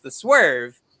this, the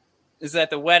swerve is that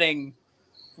the wedding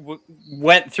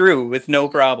went through with no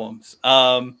problems.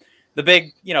 the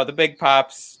big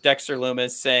pops, Dexter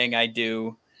Lumis saying "I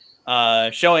do,"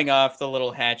 showing off the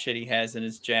little hatchet he has in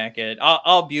his jacket.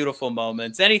 All beautiful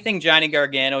moments. Anything Johnny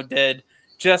Gargano did,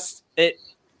 just it.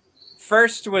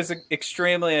 First was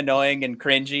extremely annoying and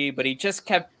cringy, but he just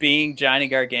kept being Johnny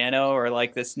Gargano, or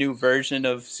like this new version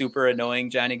of super annoying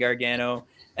Johnny Gargano,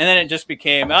 and then it just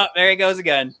became, oh, there he goes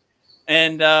again,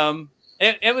 and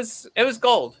it was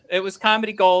gold. It was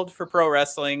comedy gold for pro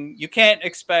wrestling. You can't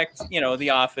expect The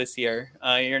Office here.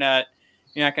 You're not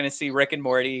going to see Rick and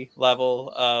Morty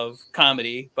level of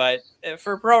comedy, but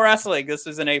for pro wrestling, this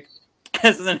is an A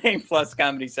plus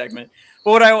comedy segment.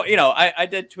 But what I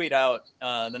did tweet out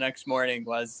the next morning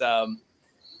was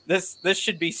this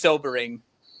should be sobering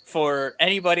for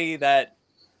anybody that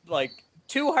like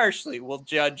too harshly will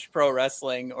judge pro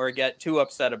wrestling or get too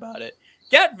upset about it.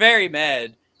 Get very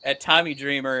mad at Tommy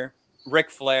Dreamer, Ric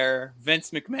Flair,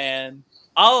 Vince McMahon,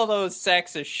 all of those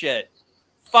sacks of shit.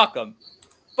 Fuck them.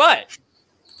 But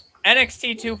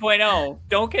NXT 2.0,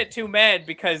 don't get too mad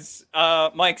because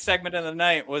Mike's segment of the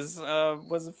night was a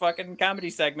fucking comedy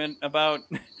segment about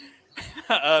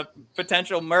a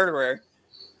potential murderer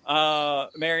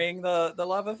marrying the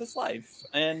love of his life,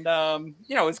 and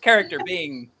his character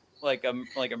being like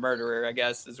a murderer, I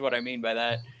guess is what I mean by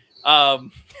that.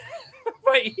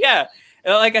 But yeah,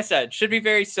 like I said, should be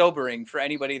very sobering for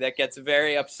anybody that gets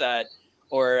very upset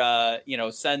or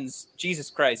sends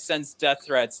death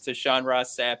threats to Sean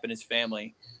Ross Sapp and his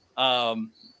family. I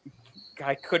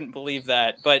couldn't believe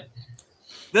that, but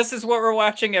this is what we're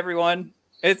watching, everyone.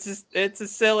 It's a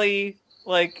silly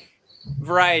like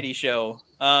variety show.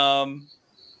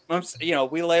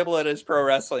 We label it as pro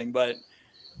wrestling, but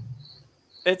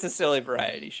it's a silly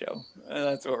variety show.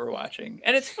 That's what we're watching,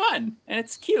 and it's fun and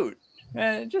it's cute.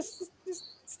 Just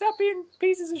stop being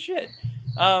pieces of shit.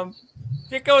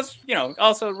 It goes,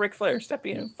 also Ric Flair, stop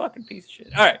being a fucking piece of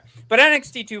shit. All right. But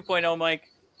NXT 2.0, Mike.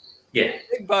 Yeah.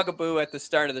 Big bugaboo at the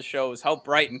start of the show was how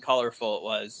bright and colorful it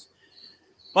was.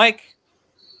 Mike,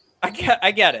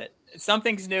 I get it.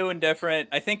 Something's new and different.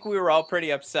 I think we were all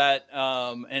pretty upset.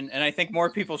 And I think more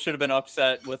people should have been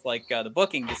upset with like the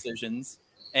booking decisions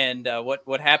and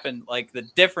what happened, like the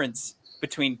difference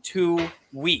between 2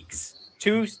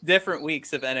 different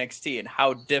weeks of NXT and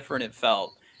how different it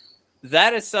felt.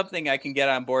 That is something I can get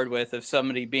on board with, of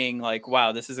somebody being like,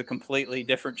 wow, this is a completely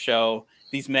different show.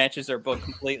 These matches are booked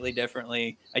completely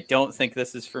differently. I don't think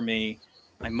this is for me.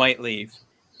 I might leave.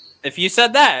 If you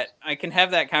said that, I can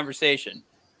have that conversation.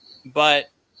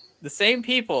 But the same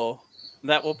people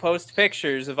that will post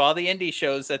pictures of all the indie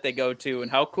shows that they go to and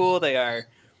how cool they are,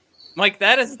 Mike,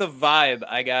 that is the vibe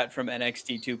I got from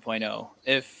NXT 2.0.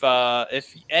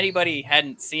 If anybody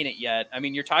hadn't seen it yet, I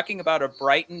mean, you're talking about a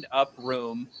brightened up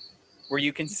room where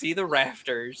you can see the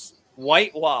rafters,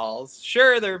 white walls.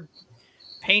 Sure, they're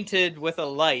painted with a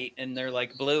light and they're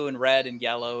like blue and red and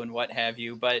yellow and what have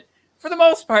you. But for the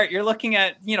most part, you're looking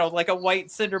at, like a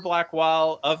white cinder block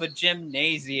wall of a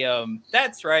gymnasium.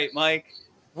 That's right, Mike.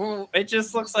 It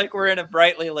just looks like we're in a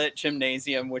brightly lit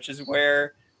gymnasium, which is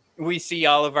where we see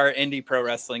all of our indie pro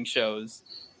wrestling shows.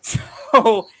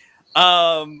 So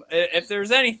if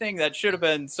there's anything that should have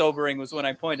been sobering was when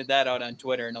I pointed that out on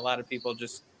Twitter, and a lot of people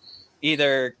just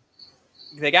either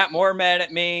they got more mad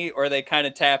at me or they kind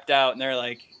of tapped out and they're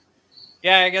like,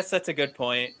 yeah, I guess that's a good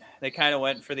point. They kind of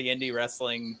went for the indie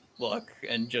wrestling look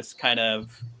and just kind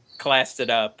of classed it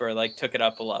up or like took it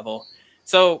up a level.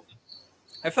 So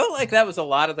I felt like that was a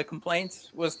lot of the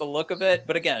complaints, was the look of it.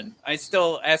 But again, I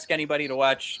still ask anybody to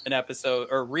watch an episode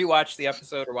or rewatch the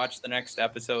episode or watch the next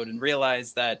episode and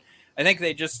realize that I think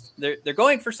they're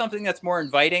going for something that's more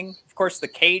inviting. Of course, the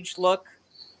cage look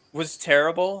was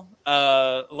terrible.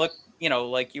 Look,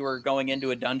 like you were going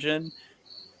into a dungeon.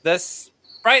 This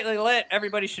brightly lit,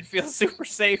 everybody should feel super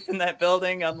safe in that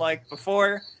building, unlike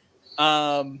before.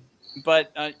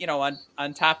 But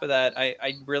on top of that,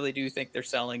 I really do think they're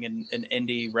selling an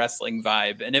indie wrestling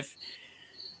vibe. And if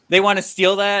they want to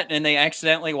steal that and they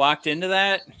accidentally walked into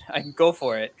that, I can go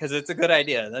for it because it's a good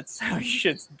idea. That's how you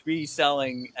should be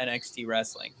selling NXT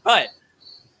wrestling. But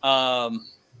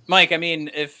Mike, I mean,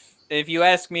 if you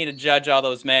ask me to judge all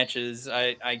those matches,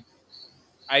 I'd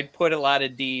put a lot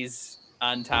of D's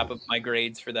on top of my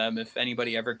grades for them if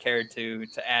anybody ever cared to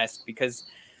ask, because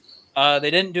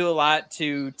they didn't do a lot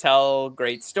to tell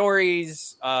great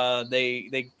stories.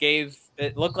 They gave,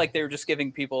 it looked like they were just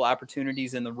giving people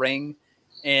opportunities in the ring.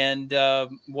 And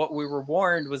what we were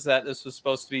warned was that this was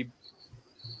supposed to be,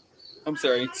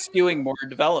 skewing more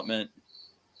development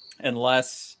and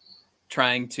less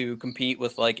trying to compete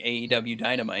with like AEW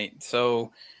Dynamite.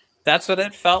 So that's what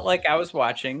it felt like I was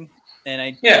watching.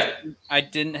 and Yeah. I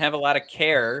didn't have a lot of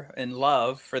care and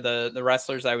love for the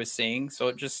wrestlers I was seeing. So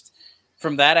it just,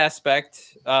 from that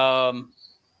aspect,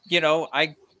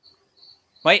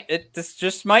 this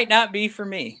just might not be for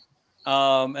me.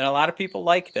 And a lot of people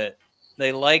liked it.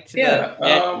 They liked the Yeah.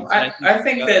 matches. And I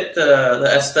think that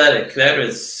the aesthetic, that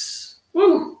is,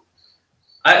 woo.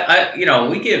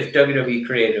 We give WWE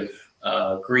creative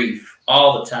grief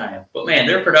all the time, but man,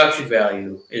 their production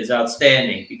value is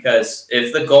outstanding, because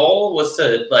if the goal was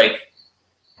to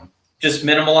just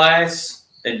minimalize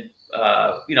and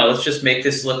let's just make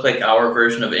this look like our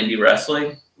version of indie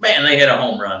wrestling, man, they hit a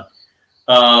home run.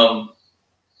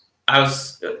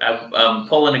 I'm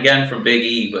pulling again from Big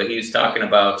E, but he was talking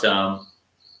about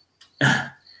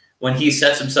when he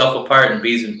sets himself apart and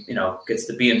gets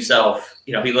to be himself.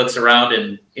 He looks around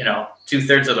and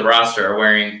 2/3 of the roster are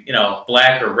wearing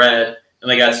black or red, and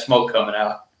they got smoke coming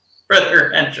out for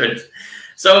their entrance.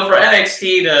 So for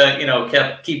NXT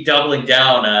to keep doubling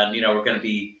down on we're going to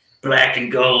be black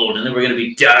and gold, and then we're going to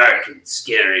be dark and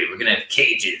scary. We're going to have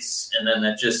cages, and then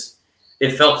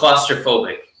it felt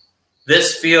claustrophobic.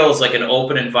 This feels like an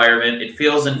open environment. It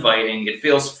feels inviting. It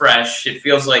feels fresh. It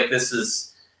feels like this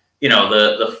is,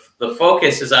 the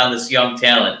focus is on this young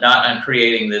talent, not on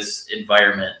creating this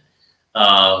environment.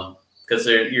 Because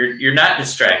you're not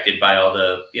distracted by all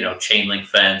the chain link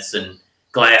fence and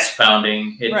glass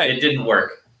pounding. It didn't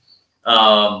work.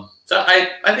 So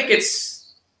I think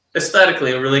it's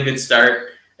aesthetically a really good start.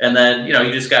 And then,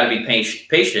 you just got to be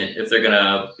patient if they're going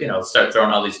to, start throwing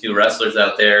all these new wrestlers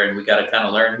out there, and we got to kind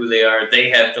of learn who they are.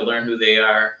 They have to learn who they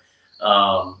are.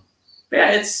 I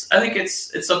think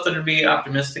it's something to be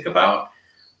optimistic about.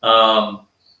 I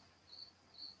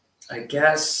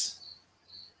guess,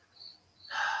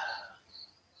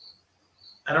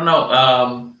 I don't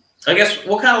know. I guess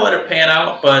we'll kind of let it pan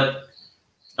out, but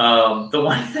the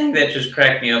one thing that just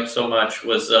cracked me up so much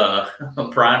was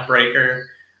Braun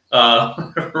Breaker.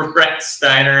 Rex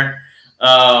Steiner, he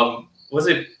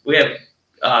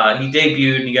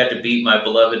debuted and he got to beat my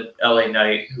beloved LA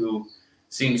Knight, who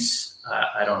seems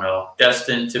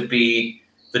destined to be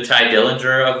the Ty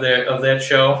Dillinger of that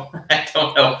show. I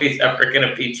don't know if he's ever going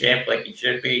to be champ like he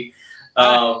should be.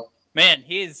 Man,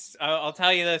 I'll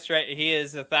tell you this, right? He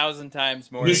is 1,000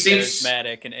 times more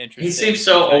charismatic and interesting. He seems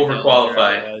so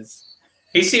overqualified.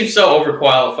 He seems so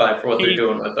overqualified for what they're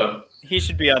doing with him. He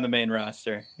should be on the main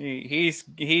roster. He's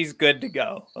good to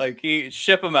go.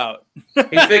 Ship him out.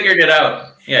 He figured it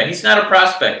out. Yeah, he's not a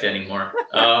prospect anymore.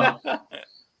 But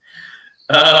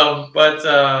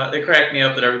it cracked me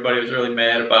up that everybody was really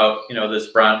mad about this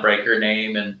Braun Breaker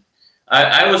name, and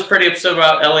I was pretty upset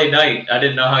about LA Knight. I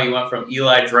didn't know how you went from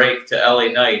Eli Drake to LA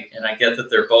Knight, and I get that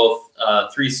they're both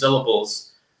 3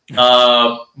 syllables,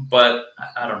 but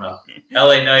I don't know.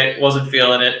 LA Knight wasn't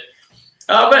feeling it.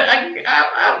 But I'm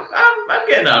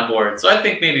getting on board. So I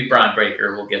think maybe Braun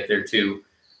Breaker will get there too.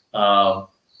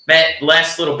 Matt,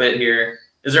 last little bit here.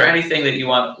 Is there anything that you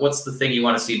want? What's the thing you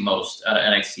want to see most out of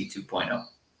NXT 2.0?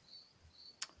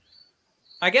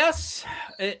 I guess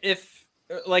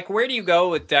where do you go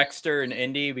with Dexter and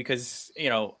Indy? Because,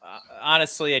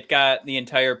 honestly, it got the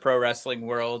entire pro wrestling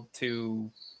world to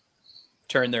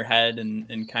turn their head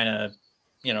and kind of,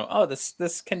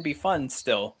 this can be fun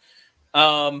still.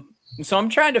 So I'm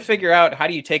trying to figure out, how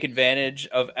do you take advantage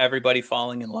of everybody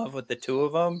falling in love with the two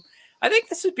of them? I think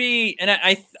this would be, and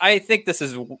I think this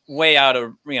is way out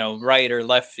of right or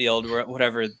left field, or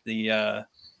whatever the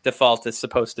default is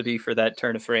supposed to be for that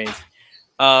turn of phrase.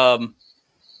 I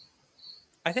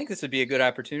think this would be a good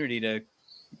opportunity to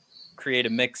create a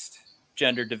mixed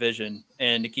gender division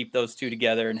and to keep those two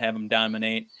together and have them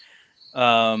dominate. There's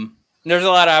a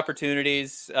lot of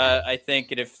opportunities. I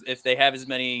think if they have as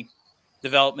many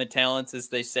development talents as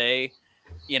they say,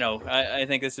 I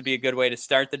think this would be a good way to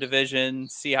start the division,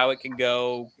 see how it can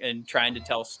go, and trying to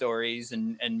tell stories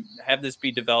and have this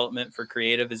be development for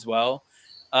creative as well.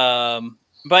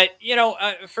 But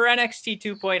for NXT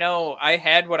 2.0, I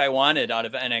had what I wanted out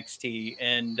of NXT.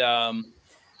 And,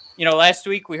 last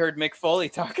week we heard Mick Foley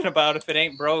talking about, if it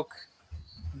ain't broke,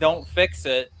 don't fix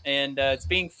it. And it's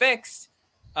being fixed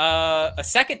a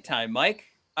second time, Mike.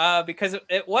 Because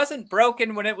it wasn't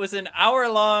broken when it was an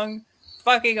hour-long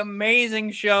fucking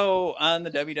amazing show on the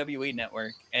WWE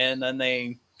Network. And then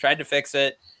they tried to fix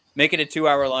it, make it a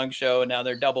 2-hour-long show, and now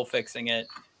they're double fixing it.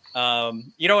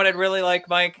 You know what I'd really like,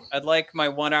 Mike? I'd like my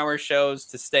 1-hour shows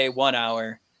to stay 1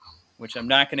 hour, which I'm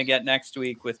not going to get next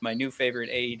week with my new favorite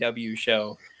AEW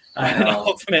show. I know.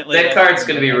 Ultimately, that card's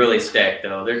going to be really stacked,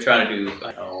 though. They're trying to do,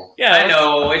 I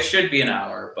know, it should be an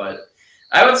hour, but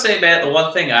I would say, Matt, the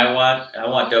one thing I want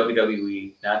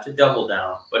WWE not to double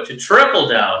down, but to triple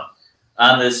down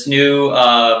on this new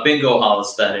bingo hall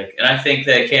aesthetic, and I think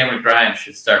that Cameron Grimes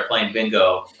should start playing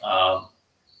bingo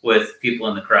with people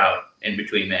in the crowd in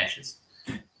between matches.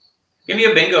 Give me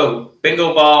a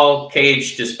bingo ball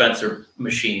cage dispenser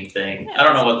machine thing. I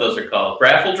don't know what those are called.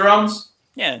 Raffle drums?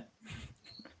 Yeah.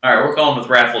 All right, we're going with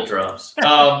raffle drums.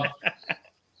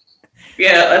 Yeah,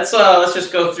 let's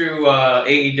just go through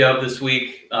AEW this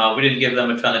week. We didn't give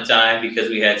them a ton of time because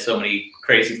we had so many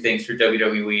crazy things for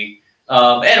WWE.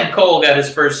 Adam Cole got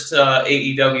his first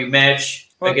AEW match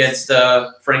against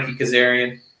Frankie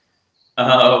Kazarian.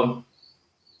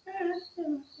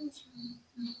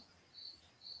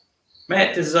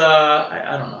 Matt, does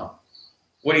I don't know.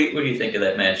 What do you think of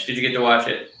that match? Did you get to watch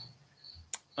it?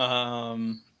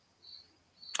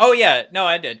 Oh yeah, no,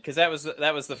 I did because that was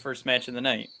the first match of the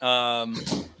night.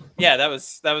 Yeah, that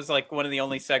was like one of the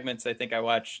only segments I think I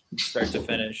watched start to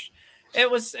finish. It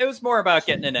was more about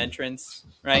getting an entrance,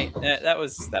 right? That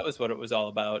was what it was all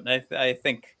about, and I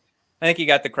think he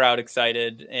got the crowd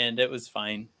excited, and it was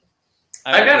fine.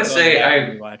 I gotta say,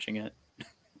 I'm watching it.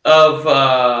 Of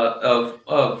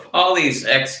all these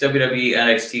ex-WWE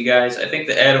NXT guys, I think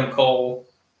the Adam Cole,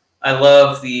 I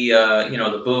love the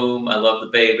the Boom, I love the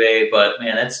Bebe, but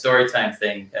man, that Storytime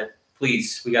thing,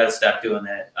 please, we got to stop doing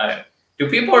that. Do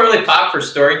people really pop for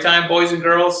Storytime, boys and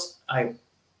girls?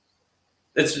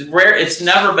 It's rare. It's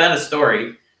never been a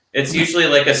story. It's usually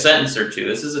like a sentence or two.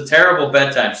 This is a terrible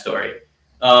bedtime story.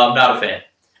 Not a fan.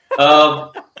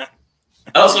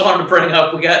 I also wanted to bring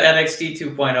up, we got NXT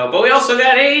 2.0, but we also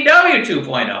got AEW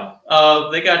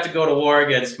 2.0. They got to go to war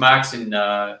against Mox and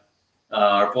our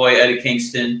boy Eddie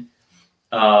Kingston.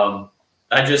 I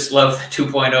just love the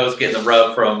 2.0s getting the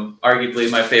rub from arguably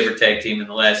my favorite tag team in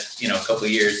the last couple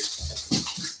of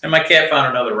years. And my cat found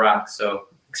another rock, so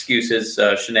excuse his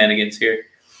shenanigans here.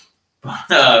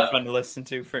 Fun to listen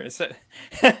to for a second.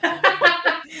 Can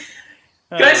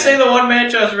I say the one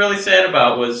match I was really sad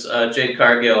about was Jade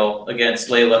Cargill against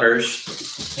Layla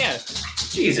Hirsch? Yeah.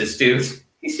 Jesus, dude.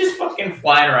 He's just fucking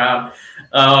flying around.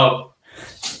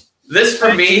 This,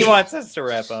 for me... He wants us to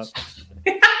wrap up.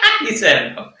 He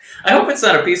said, I hope it's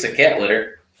not a piece of cat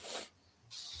litter.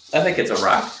 I think it's a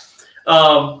rock.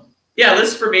 Yeah,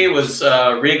 this for me was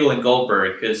Regal and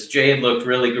Goldberg, because Jade looked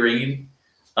really green.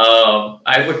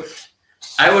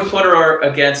 I would put her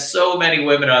against so many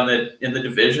women in the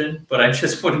division, but I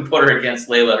just wouldn't put her against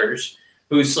Layla Hirsch,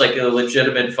 who's like a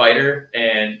legitimate fighter.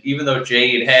 And even though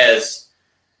Jade has,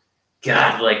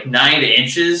 like 9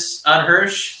 inches on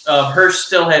Hirsch, Hirsch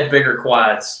still had bigger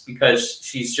quads because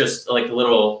she's just like a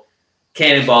little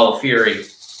cannonball of fury.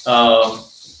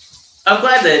 I'm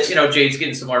glad that Jade's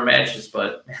getting some more matches,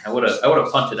 but man, I would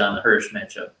have punted on the Hirsch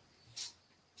matchup.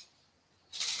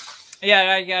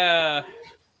 Yeah,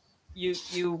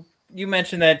 You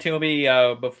mentioned that to me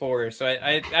before, so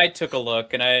I took a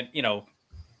look, and I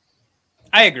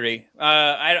agree.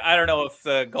 I don't know if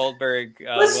the Goldberg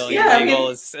William Regal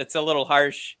it's a little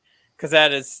harsh because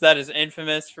that is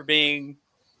infamous for being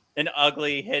an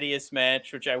ugly, hideous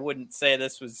match, which I wouldn't say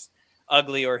this was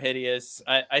ugly or hideous.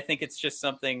 I think it's just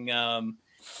something. I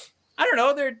don't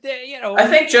know. I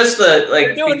think just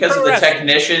because of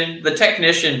the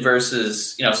technician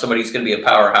versus somebody who's going to be a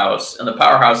powerhouse, and the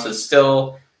powerhouse is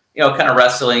still kind of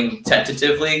wrestling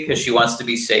tentatively because she wants to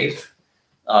be safe,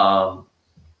 but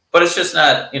it's just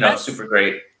not super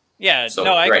great. Yeah, so,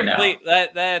 no, now.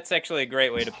 That's actually a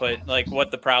great way to put like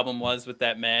what the problem was with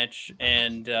that match,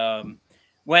 and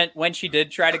when she did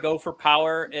try to go for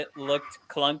power, it looked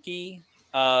clunky.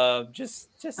 I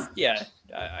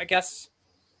guess.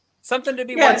 Something to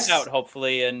be worked out,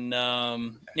 hopefully, and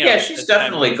she's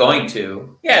definitely going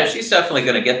to. Yeah, she's definitely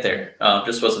going to get there.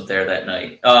 Just wasn't there that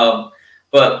night.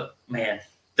 But man,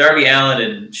 Darby Allin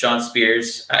and Shawn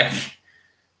Spears.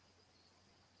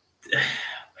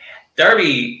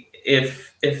 Darby,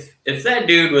 if that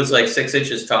dude was like 6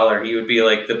 inches taller, he would be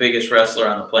like the biggest wrestler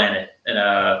on the planet. And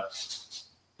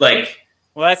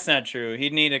well, that's not true.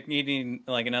 He'd need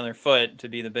like another foot to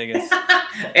be the biggest,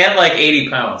 and like 80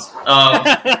 pounds.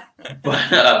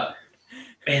 But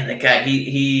man, that guy,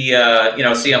 he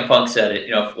CM Punk said it.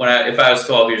 If I was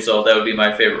 12 years old, that would be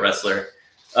my favorite wrestler.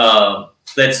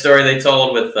 That story they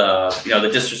told with the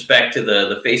disrespect to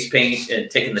the face paint and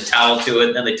taking the towel to it,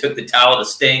 and then they took the towel to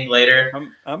Sting later.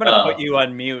 I'm gonna put you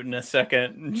on mute in a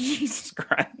second. Jesus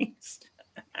Christ.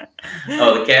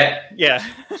 Oh, the cat? Yeah.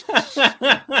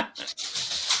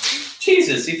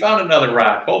 Jesus, he found another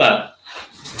rock. Hold on.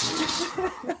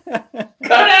 Cut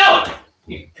it out,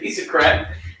 you piece of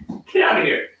crap. Get out of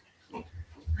here.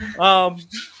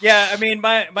 Yeah, I mean,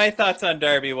 my thoughts on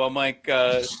Darby while Mike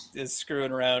is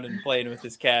screwing around and playing with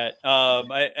his cat.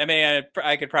 I mean,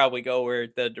 I could probably go where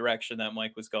the direction that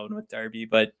Mike was going with Darby,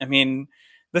 but I mean,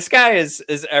 this guy is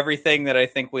everything that I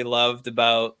think we loved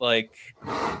about like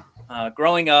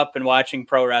growing up and watching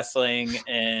pro wrestling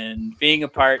and being a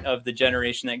part of the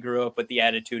generation that grew up with the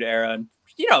Attitude Era. And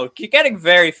getting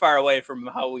very far away from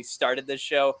how we started this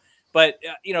show. But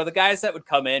the guys that would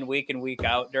come in week in, week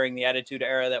out during the Attitude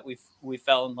Era that we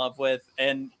fell in love with,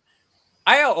 and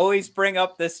I always bring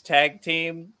up this tag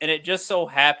team, and it just so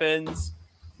happens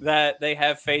that they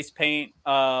have face paint.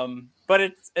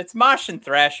 But it's Mosh and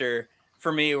Thrasher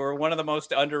for me were one of the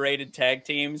most underrated tag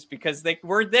teams because they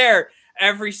were there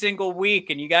every single week,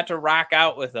 and you got to rock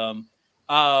out with them.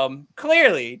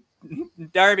 Clearly,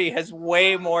 Darby has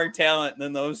way more talent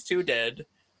than those two did.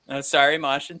 Sorry,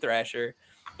 Mosh and Thrasher.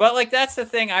 But like that's the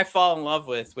thing I fall in love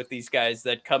with these guys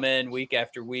that come in week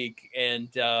after week, and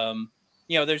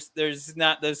there's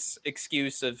not this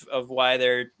excuse of why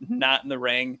they're not in the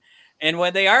ring, and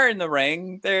when they are in the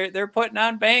ring, they're putting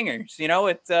on bangers.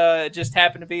 It just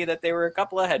happened to be that they were a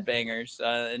couple of headbangers,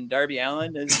 and Darby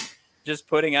Allin is just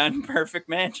putting on perfect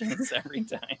matches every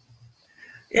time.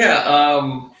 Yeah,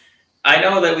 I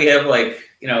know that we have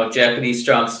Japanese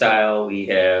strong style, we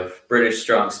have British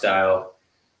strong style.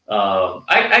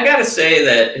 I gotta say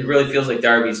that it really feels like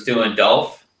Darby's doing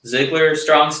Dolph Ziggler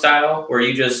strong style, where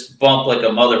you just bump like a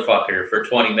motherfucker for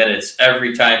 20 minutes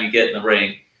every time you get in the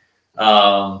ring.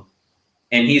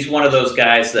 And he's one of those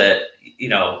guys that,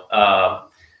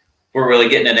 we're really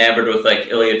getting enamored with, like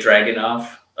Ilya Dragunov.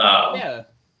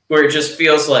 Where it just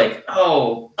feels like,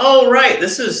 right,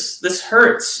 this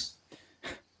hurts.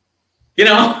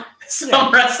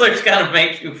 Some wrestlers gotta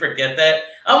make you forget that.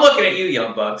 I'm looking at you,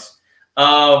 Young Bucks.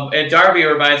 And Darby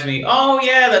reminds me,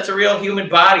 that's a real human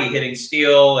body hitting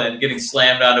steel and getting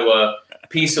slammed onto a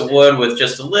piece of wood with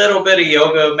just a little bit of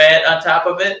yoga mat on top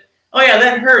of it. Oh yeah,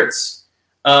 that hurts.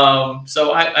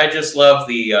 So I just love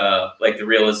the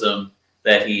realism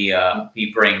that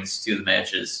he brings to the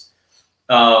matches.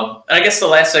 And I guess the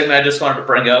last segment I just wanted to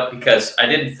bring up because I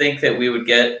didn't think that we would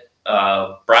get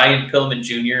Brian Pillman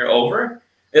Jr. over,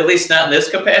 at least not in this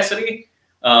capacity.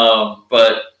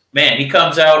 But man, he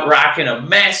comes out rocking a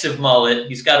massive mullet.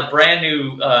 He's got a brand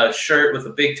new shirt with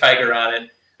a big tiger on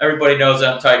it. Everybody knows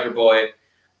I'm Tiger Boy.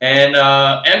 And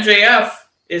MJF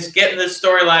is getting this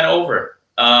storyline over.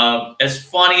 As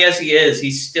funny as he is,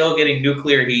 he's still getting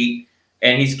nuclear heat,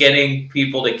 and he's getting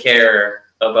people to care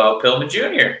about Pillman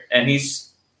Jr. And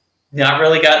he's not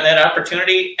really gotten that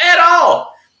opportunity at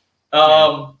all.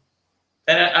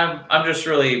 And I'm just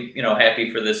really happy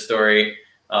for this story.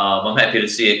 I'm happy to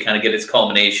see it kind of get its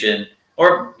culmination,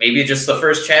 or maybe just the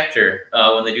first chapter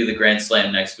when they do the Grand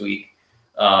Slam next week.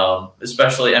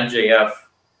 Especially MJF.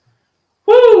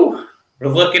 Woo! We're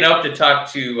looking up to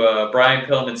talk to Brian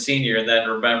Pillman Sr. and then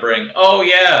remembering,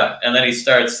 and then he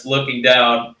starts looking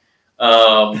down,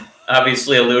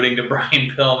 obviously alluding to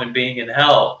Brian Pillman being in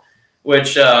hell,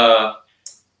 which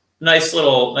nice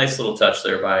little touch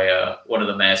there by one of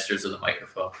the masters of the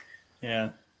microphone. Yeah.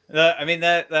 I mean,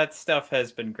 that stuff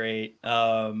has been great.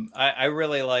 I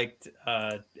really liked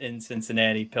in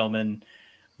Cincinnati, Pillman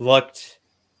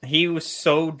he was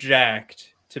so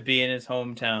jacked to be in his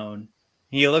hometown.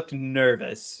 He looked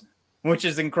nervous, which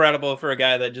is incredible for a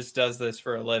guy that just does this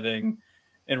for a living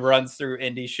and runs through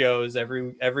indie shows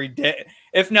every day,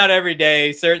 if not every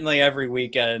day, certainly every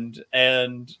weekend.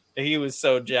 And he was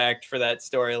so jacked for that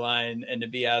storyline and to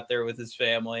be out there with his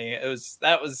family.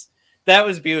 That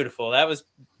was beautiful. That was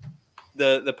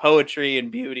the poetry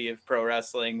and beauty of pro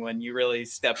wrestling when you really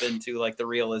step into like the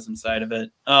realism side of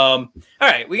it. All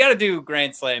right, we got to do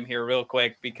Grand Slam here real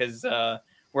quick because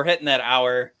we're hitting that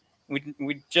hour.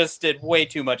 We just did way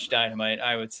too much Dynamite,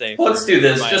 I would say. Let's do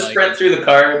this. Just sprint through the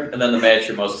card and then the match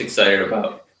you're most excited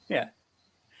about. Yeah.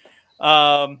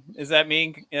 Is that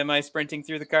me? Am I sprinting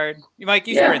through the card? Mike,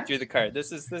 you sprint through the card.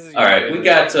 This is all right. We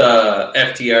got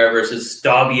FTR versus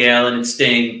Darby Allin and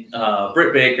Sting,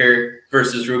 Britt Baker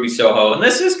versus Ruby Soho, and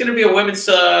this is going to be a women's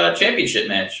championship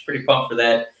match. Pretty pumped for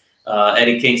that.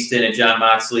 Eddie Kingston and Jon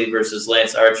Moxley versus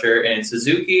Lance Archer and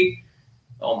Suzuki.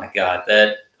 Oh my God,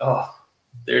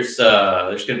 there's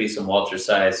going to be some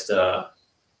Walter-sized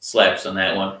slaps on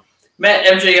that one. Matt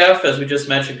MJF, as we just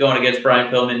mentioned, going against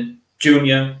Brian Pillman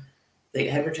Jr. They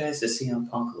advertised a CM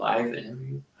Punk live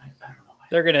interview. I don't know.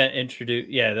 They're going to introduce,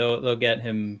 they'll get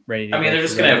him ready to they're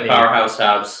just going to have Powerhouse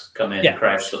Hobbs come in and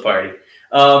crash the party.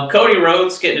 Cody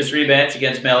Rhodes getting his rematch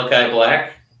against Malachi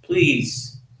Black.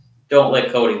 Please don't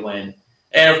let Cody win.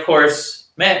 And of course,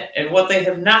 Matt, and what they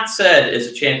have not said is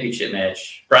a championship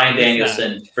match. Bryan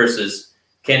Danielson versus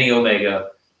Kenny Omega.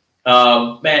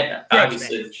 Man,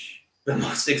 obviously the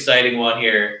most exciting one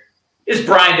here is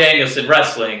Bryan Danielson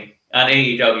wrestling on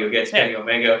AEW against Kenny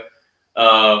Omega.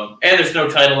 And there's no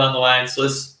title on the line, so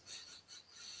this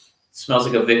smells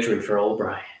like a victory for old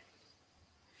Bryan.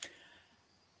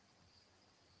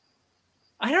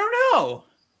 I don't know.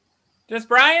 Does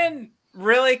Bryan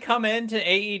really come into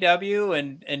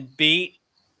AEW and beat,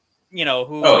 who's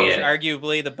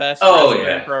arguably the best wrestler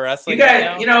in pro wrestling? You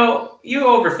guys, you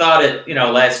overthought it,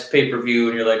 last pay-per-view,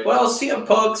 and you're like, well, CM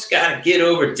Punk's got to get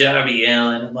over Darby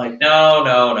Allin. I'm like,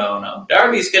 no.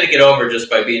 Darby's going to get over just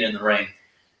by being in the ring.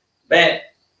 Man,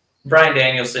 Bryan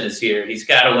Danielson is here. He's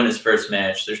got to win his first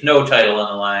match. There's no title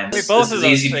on the line. This is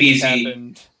easy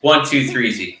peasy. 1, 2,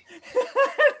 3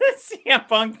 CM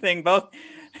Punk thing, both.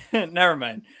 Never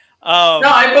mind. No,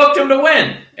 I booked him to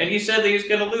win, and he said that he was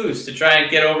going to lose to try and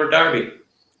get over Darby.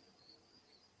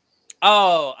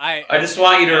 Oh, I just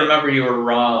want you to remember you were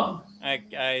wrong.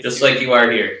 Just like you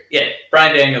are here. Yeah,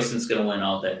 Bryan Danielson's going to win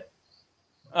all day.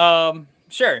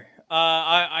 Sure.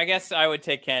 I guess I would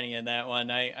take Kenny in that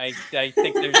one. I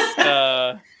think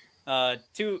there's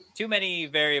too many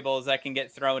variables that can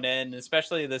get thrown in,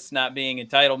 especially this not being a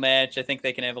title match. I think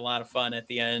they can have a lot of fun at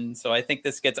the end. So I think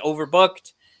this gets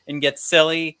overbooked and gets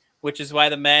silly, which is why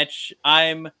the match,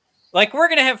 I'm like, we're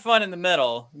going to have fun in the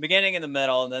middle, beginning in the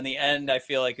middle, and then the end I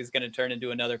feel like is going to turn into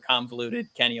another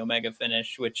convoluted Kenny Omega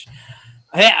finish, which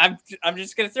I'm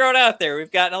just going to throw it out there.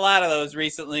 We've gotten a lot of those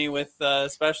recently with,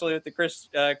 especially with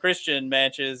the Christian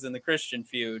matches and the Christian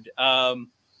feud.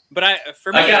 But I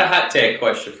got a hot take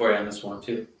question for you on this one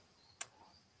too.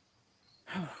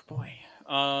 Oh boy.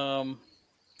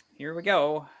 Here we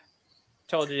go.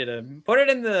 Told you to put it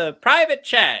in the private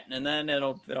chat, and then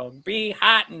it'll be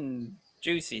hot and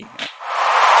juicy.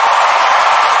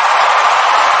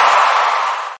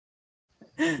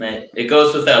 Man, it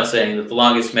goes without saying that the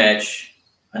longest match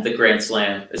at the Grand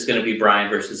Slam is going to be Bryan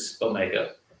versus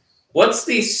Omega. What's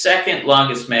the second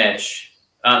longest match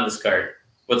on this card?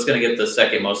 What's going to get the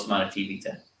second most amount of TV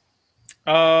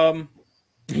time?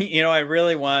 I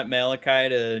really want Malachi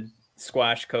to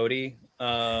squash Cody.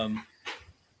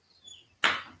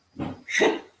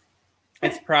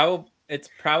 It's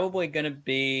probably going to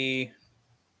be.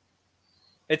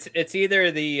 It's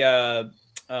either the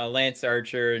Lance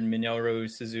Archer and Minoru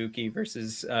Suzuki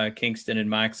versus Kingston and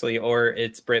Moxley, or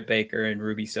it's Britt Baker and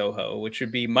Ruby Soho, which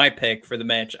would be my pick for the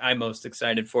match I'm most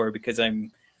excited for, because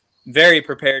I'm very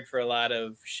prepared for a lot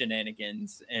of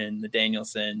shenanigans in the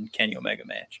Danielson Kenny Omega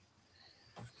match.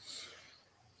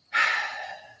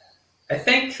 I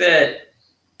think that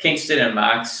Kingston and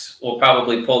Mox will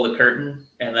probably pull the curtain,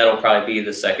 and that'll probably be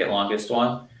the second longest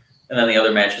one. And then the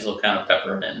other matches will kind of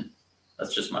pepper it in.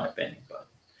 That's just my opinion. But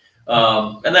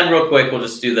and then real quick, we'll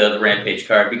just do the Rampage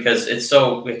card because it's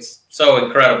so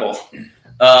incredible.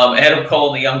 Adam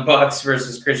Cole and the Young Bucks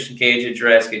versus Christian Cage and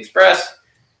Jurassic Express.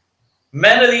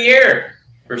 Men of the Year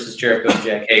versus Jericho and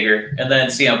Jack Hager. And then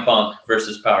CM Punk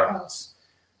versus Powerhouse.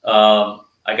 I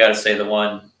got to say the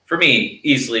one, for me,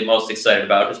 easily most excited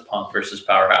about is Punk versus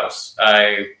Powerhouse.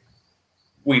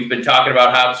 We've been talking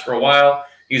about Hobbs for a while.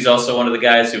 He's also one of the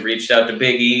guys who reached out to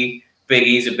Big E. Big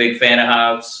E's a big fan of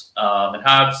Hobbs. And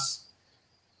Hobbs,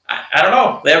 I don't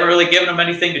know. They haven't really given him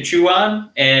anything to chew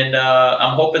on. And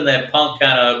I'm hoping that Punk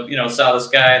kind of, saw this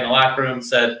guy in the locker room and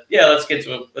said, yeah, let's get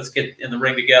in the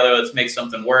ring together. Let's make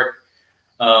something work.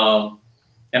 And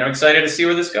I'm excited to see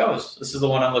where this goes. This is the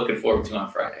one I'm looking forward to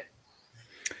on Friday.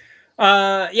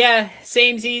 Yeah,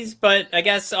 samesies, but I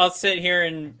guess I'll sit here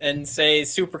and say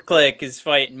Super Click is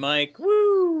fighting Mike.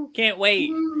 Woo! Can't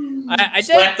wait. I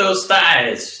slap those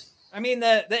thighs. I mean,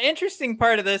 the interesting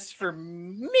part of this for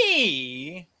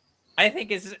me, I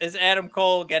think, is Adam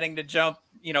Cole getting to jump,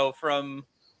 from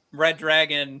Red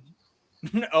Dragon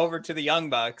over to the Young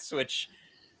Bucks, which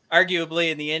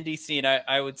arguably in the indie scene,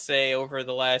 I would say over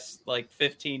the last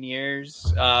 15 years,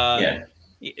 two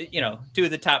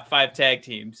of the top 5 tag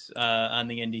teams on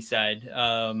the indie side.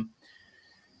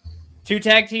 2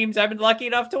 tag teams I've been lucky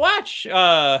enough to watch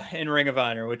in Ring of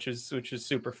Honor, which was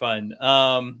super fun.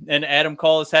 And Adam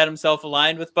Cole has had himself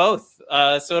aligned with both.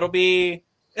 So it'll be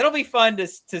fun to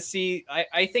see.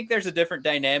 I think there's a different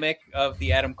dynamic of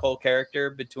the Adam Cole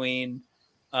character between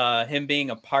him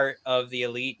being a part of the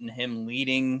Elite and him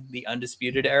leading the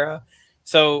Undisputed Era.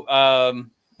 So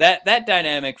that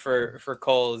dynamic for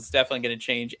Cole is definitely going to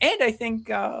change. And I think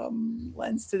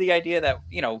lends to the idea that,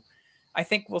 I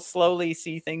think we'll slowly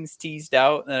see things teased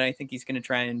out, and I think he's going to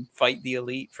try and fight the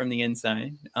Elite from the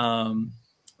inside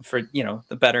for,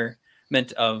 the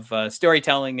betterment of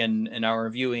storytelling and our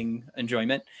viewing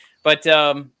enjoyment. But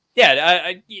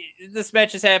yeah, this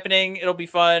match is happening. It'll be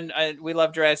fun. We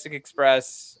love Jurassic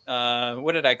Express.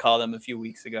 What did I call them a few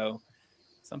weeks ago?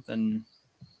 Something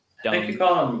dumb. I think you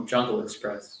call them Jungle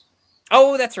Express.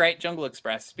 Oh, that's right, Jungle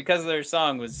Express, because their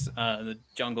song was the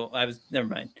Jungle. Never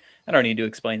mind. I don't need to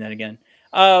explain that again.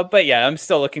 But yeah, I'm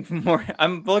still looking for more.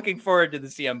 I'm looking forward to the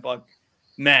CM Punk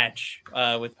match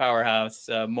with Powerhouse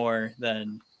more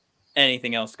than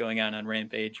anything else going on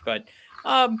Rampage. But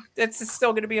it's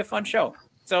still going to be a fun show.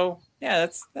 So yeah,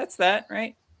 that's that,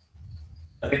 right?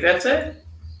 I think that's it.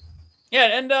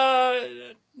 Yeah, and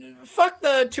fuck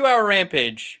the 2-hour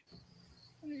Rampage.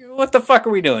 What the fuck are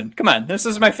we doing? Come on, this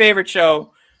is my favorite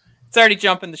show. It's already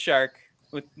jumping the shark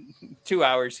with 2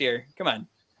 hours here. Come on,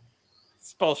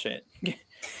 it's bullshit.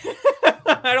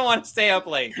 I don't want to stay up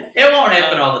late. It won't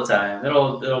happen all the time.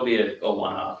 It'll be a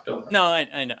one-off. Don't worry. No,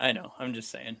 I know. I'm just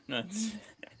saying. Oh,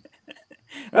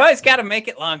 it's got to make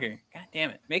it longer. God damn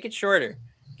it, make it shorter.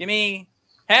 Give me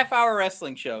half-hour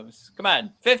wrestling shows. Come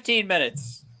on, 15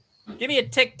 minutes. Give me a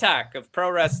TikTok of pro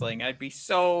wrestling. I'd be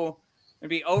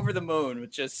over the moon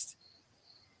with just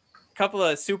a couple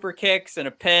of super kicks and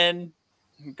a pin.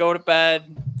 Go to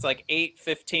bed. It's like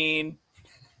 8:15.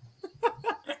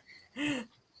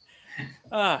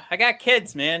 I got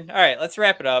kids, man. All right, let's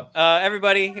wrap it up.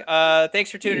 Everybody,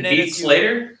 thanks for tuning in. Heath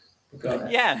Slater?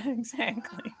 Yeah,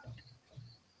 exactly.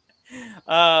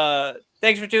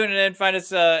 Thanks for tuning in. Find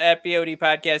us at BOD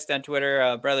Podcast on Twitter,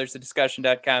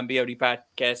 brothersofdiscussion.com,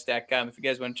 BODpodcast.com if you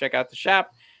guys want to check out the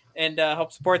shop and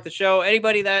help support the show.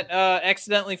 Anybody that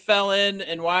accidentally fell in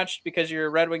and watched because you're a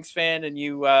Red Wings fan and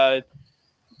you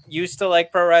used to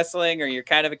like pro wrestling or you're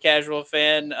kind of a casual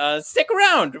fan, stick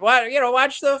around.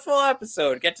 Watch the full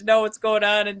episode. Get to know what's going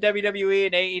on in WWE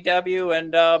and AEW,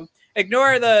 and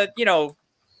ignore the,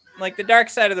 like the dark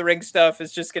side of the ring stuff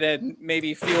is just going to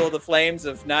maybe fuel the flames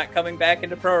of not coming back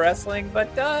into pro wrestling. But,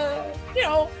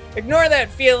 ignore that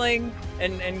feeling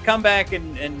and come back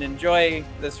and enjoy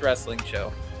this wrestling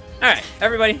show. All right,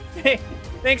 everybody.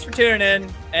 Thanks for tuning in.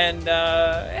 And,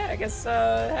 I guess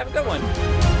have a good one.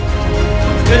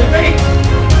 Good to me.